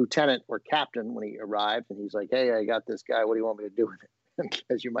his lieutenant or captain, when he arrived, and he's like, hey, I got this guy. What do you want me to do with it? And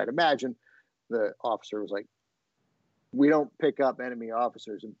as you might imagine, the officer was like, we don't pick up enemy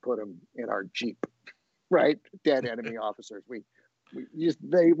officers and put them in our Jeep, right? Dead enemy officers. We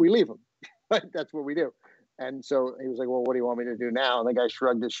leave them. Right? That's what we do. And so he was like, well, what do you want me to do now? And the guy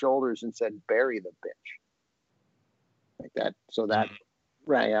shrugged his shoulders and said, bury the bitch. Like that. So that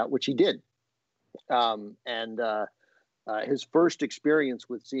rang out, which he did. His first experience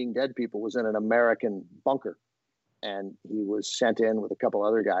with seeing dead people was in an American bunker. And he was sent in with a couple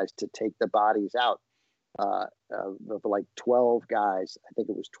other guys to take the bodies out of like 12 guys. I think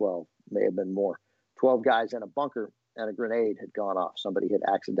it was 12, may have been more. 12 guys in a bunker, and a grenade had gone off. Somebody had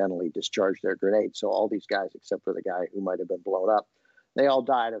accidentally discharged their grenade. So all these guys, except for the guy who might have been blown up, they all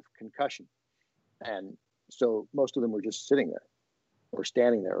died of concussion. And so most of them were just sitting there or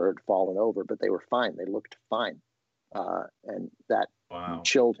standing there or had fallen over, but they were fine. They looked fine. And that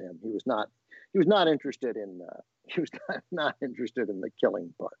chilled him. He was not interested in not interested in the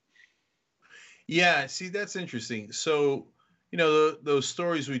killing part. Yeah, see, that's interesting. So, those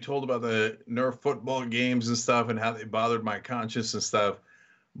stories we told about the Nerf football games and stuff and how they bothered my conscience and stuff.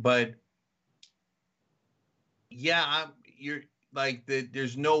 But yeah, you're like,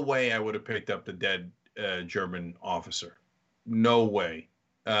 there's no way I would have picked up the dead German officer. No way.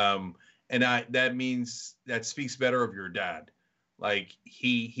 And that speaks better of your dad. Like,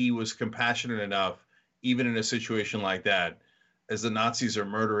 he was compassionate enough, even in a situation like that, as the Nazis are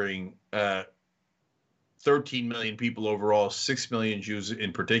murdering 13 million people overall, 6 million Jews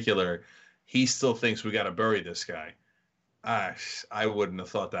in particular, he still thinks we got to bury this guy. I wouldn't have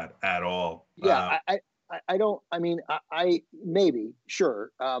thought that at all. Yeah, I don't. I mean, I maybe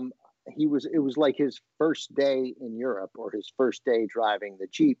sure. It was like his first day in Europe or his first day driving the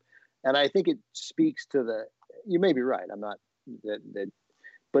Jeep, and I think it speaks to the. You may be right. I'm not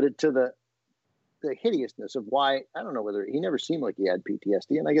but to the hideousness of why. I don't know whether he never seemed like he had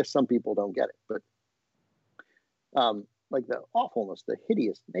PTSD, and I guess some people don't get it, but. Like the awfulness, the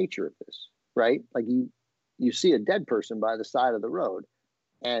hideous nature of this, right? Like you see a dead person by the side of the road,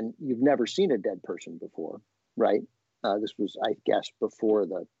 and you've never seen a dead person before, right? This was, I guess, before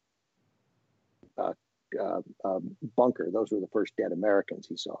the bunker. Those were the first dead Americans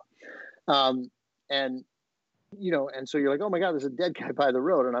he saw, and And so you're like, oh my God, there's a dead guy by the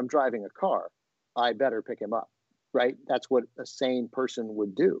road and I'm driving a car. I better pick him up, right? That's what a sane person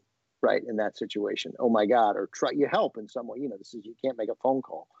would do, right? In that situation. Oh my God, or try you help in some way. You can't make a phone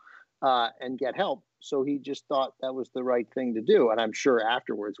call and get help. So he just thought that was the right thing to do. And I'm sure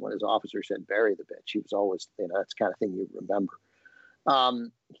afterwards when his officer said, bury the bitch, he was always, that's the kind of thing you remember.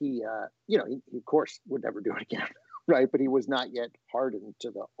 He of course would never do it again. Right. But he was not yet hardened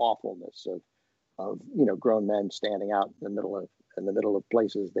to the awfulness of grown men standing out in the middle of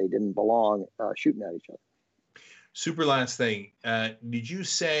places they didn't belong, shooting at each other. Super last thing. Did you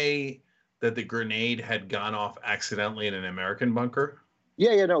say that the grenade had gone off accidentally in an American bunker?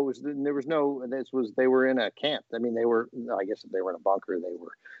 Yeah, no, they were in a camp. I mean, I guess if they were in a bunker, they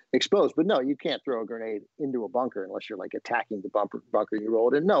were exposed. But no, you can't throw a grenade into a bunker unless you're like attacking the bunker you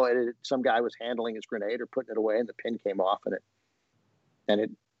rolled in. No, some guy was handling his grenade or putting it away and the pin came off and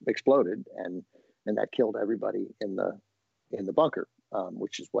it exploded and that killed everybody in the bunker,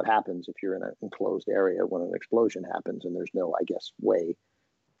 which is what happens if you're in an enclosed area when an explosion happens and there's no, I guess, way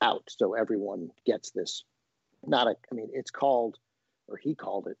out. So everyone gets this, it's called, or he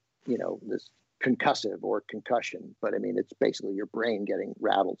called it, this concussive or concussion. But I mean, it's basically your brain getting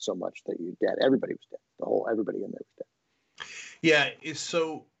rattled so much that you're dead. Everybody was dead. Everybody in there was dead. Yeah.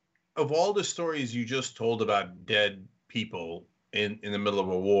 So of all the stories you just told about dead people in the middle of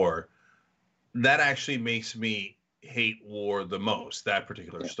a war, that actually makes me hate war the most, that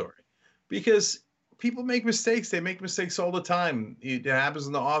particular story. Because people make mistakes. They make mistakes all the time. It happens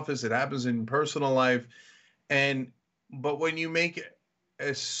in the office. It happens in personal life. But when you make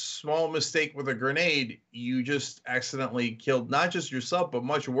a small mistake with a grenade, you just accidentally killed not just yourself, but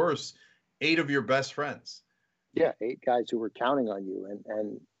much worse, 8 of your best friends. Yeah, 8 guys who were counting on you.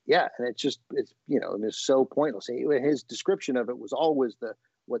 And it's so pointless. His description of it was always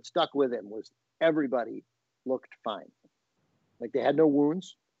what stuck with him was everybody looked fine. Like they had no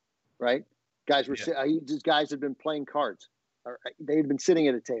wounds, right? Guys were these guys had been playing cards. They had been sitting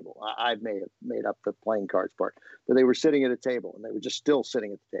at a table. I may have made up the playing cards part, but they were sitting at a table and they were just still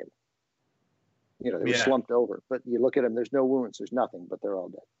sitting at the table. They were slumped over, but you look at them, there's no wounds, there's nothing, but they're all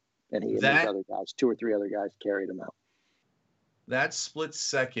dead. And these other guys, 2 or 3 other guys carried them out. That split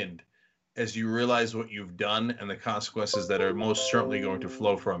second, as you realize what you've done and the consequences that are most certainly going to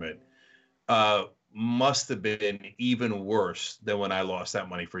flow from it, must have been even worse than when I lost that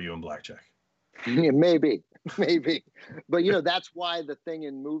money for you in blackjack. Yeah, maybe. But, that's why the thing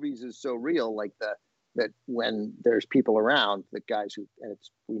in movies is so real, like that when there's people around, the guys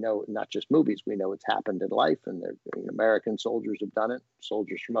we know, not just movies, we know it's happened in life, and American soldiers have done it,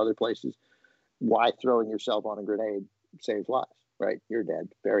 soldiers from other places. Why throwing yourself on a grenade saves lives, right? You're dead,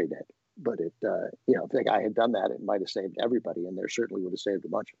 very dead. But if the guy had done that, it might have saved everybody, and there certainly would have saved a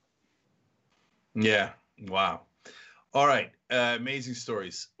bunch of them. Yeah. Wow. All right. Amazing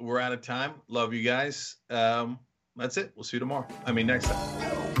stories. We're out of time. Love you guys. That's it. We'll see you tomorrow. Next time.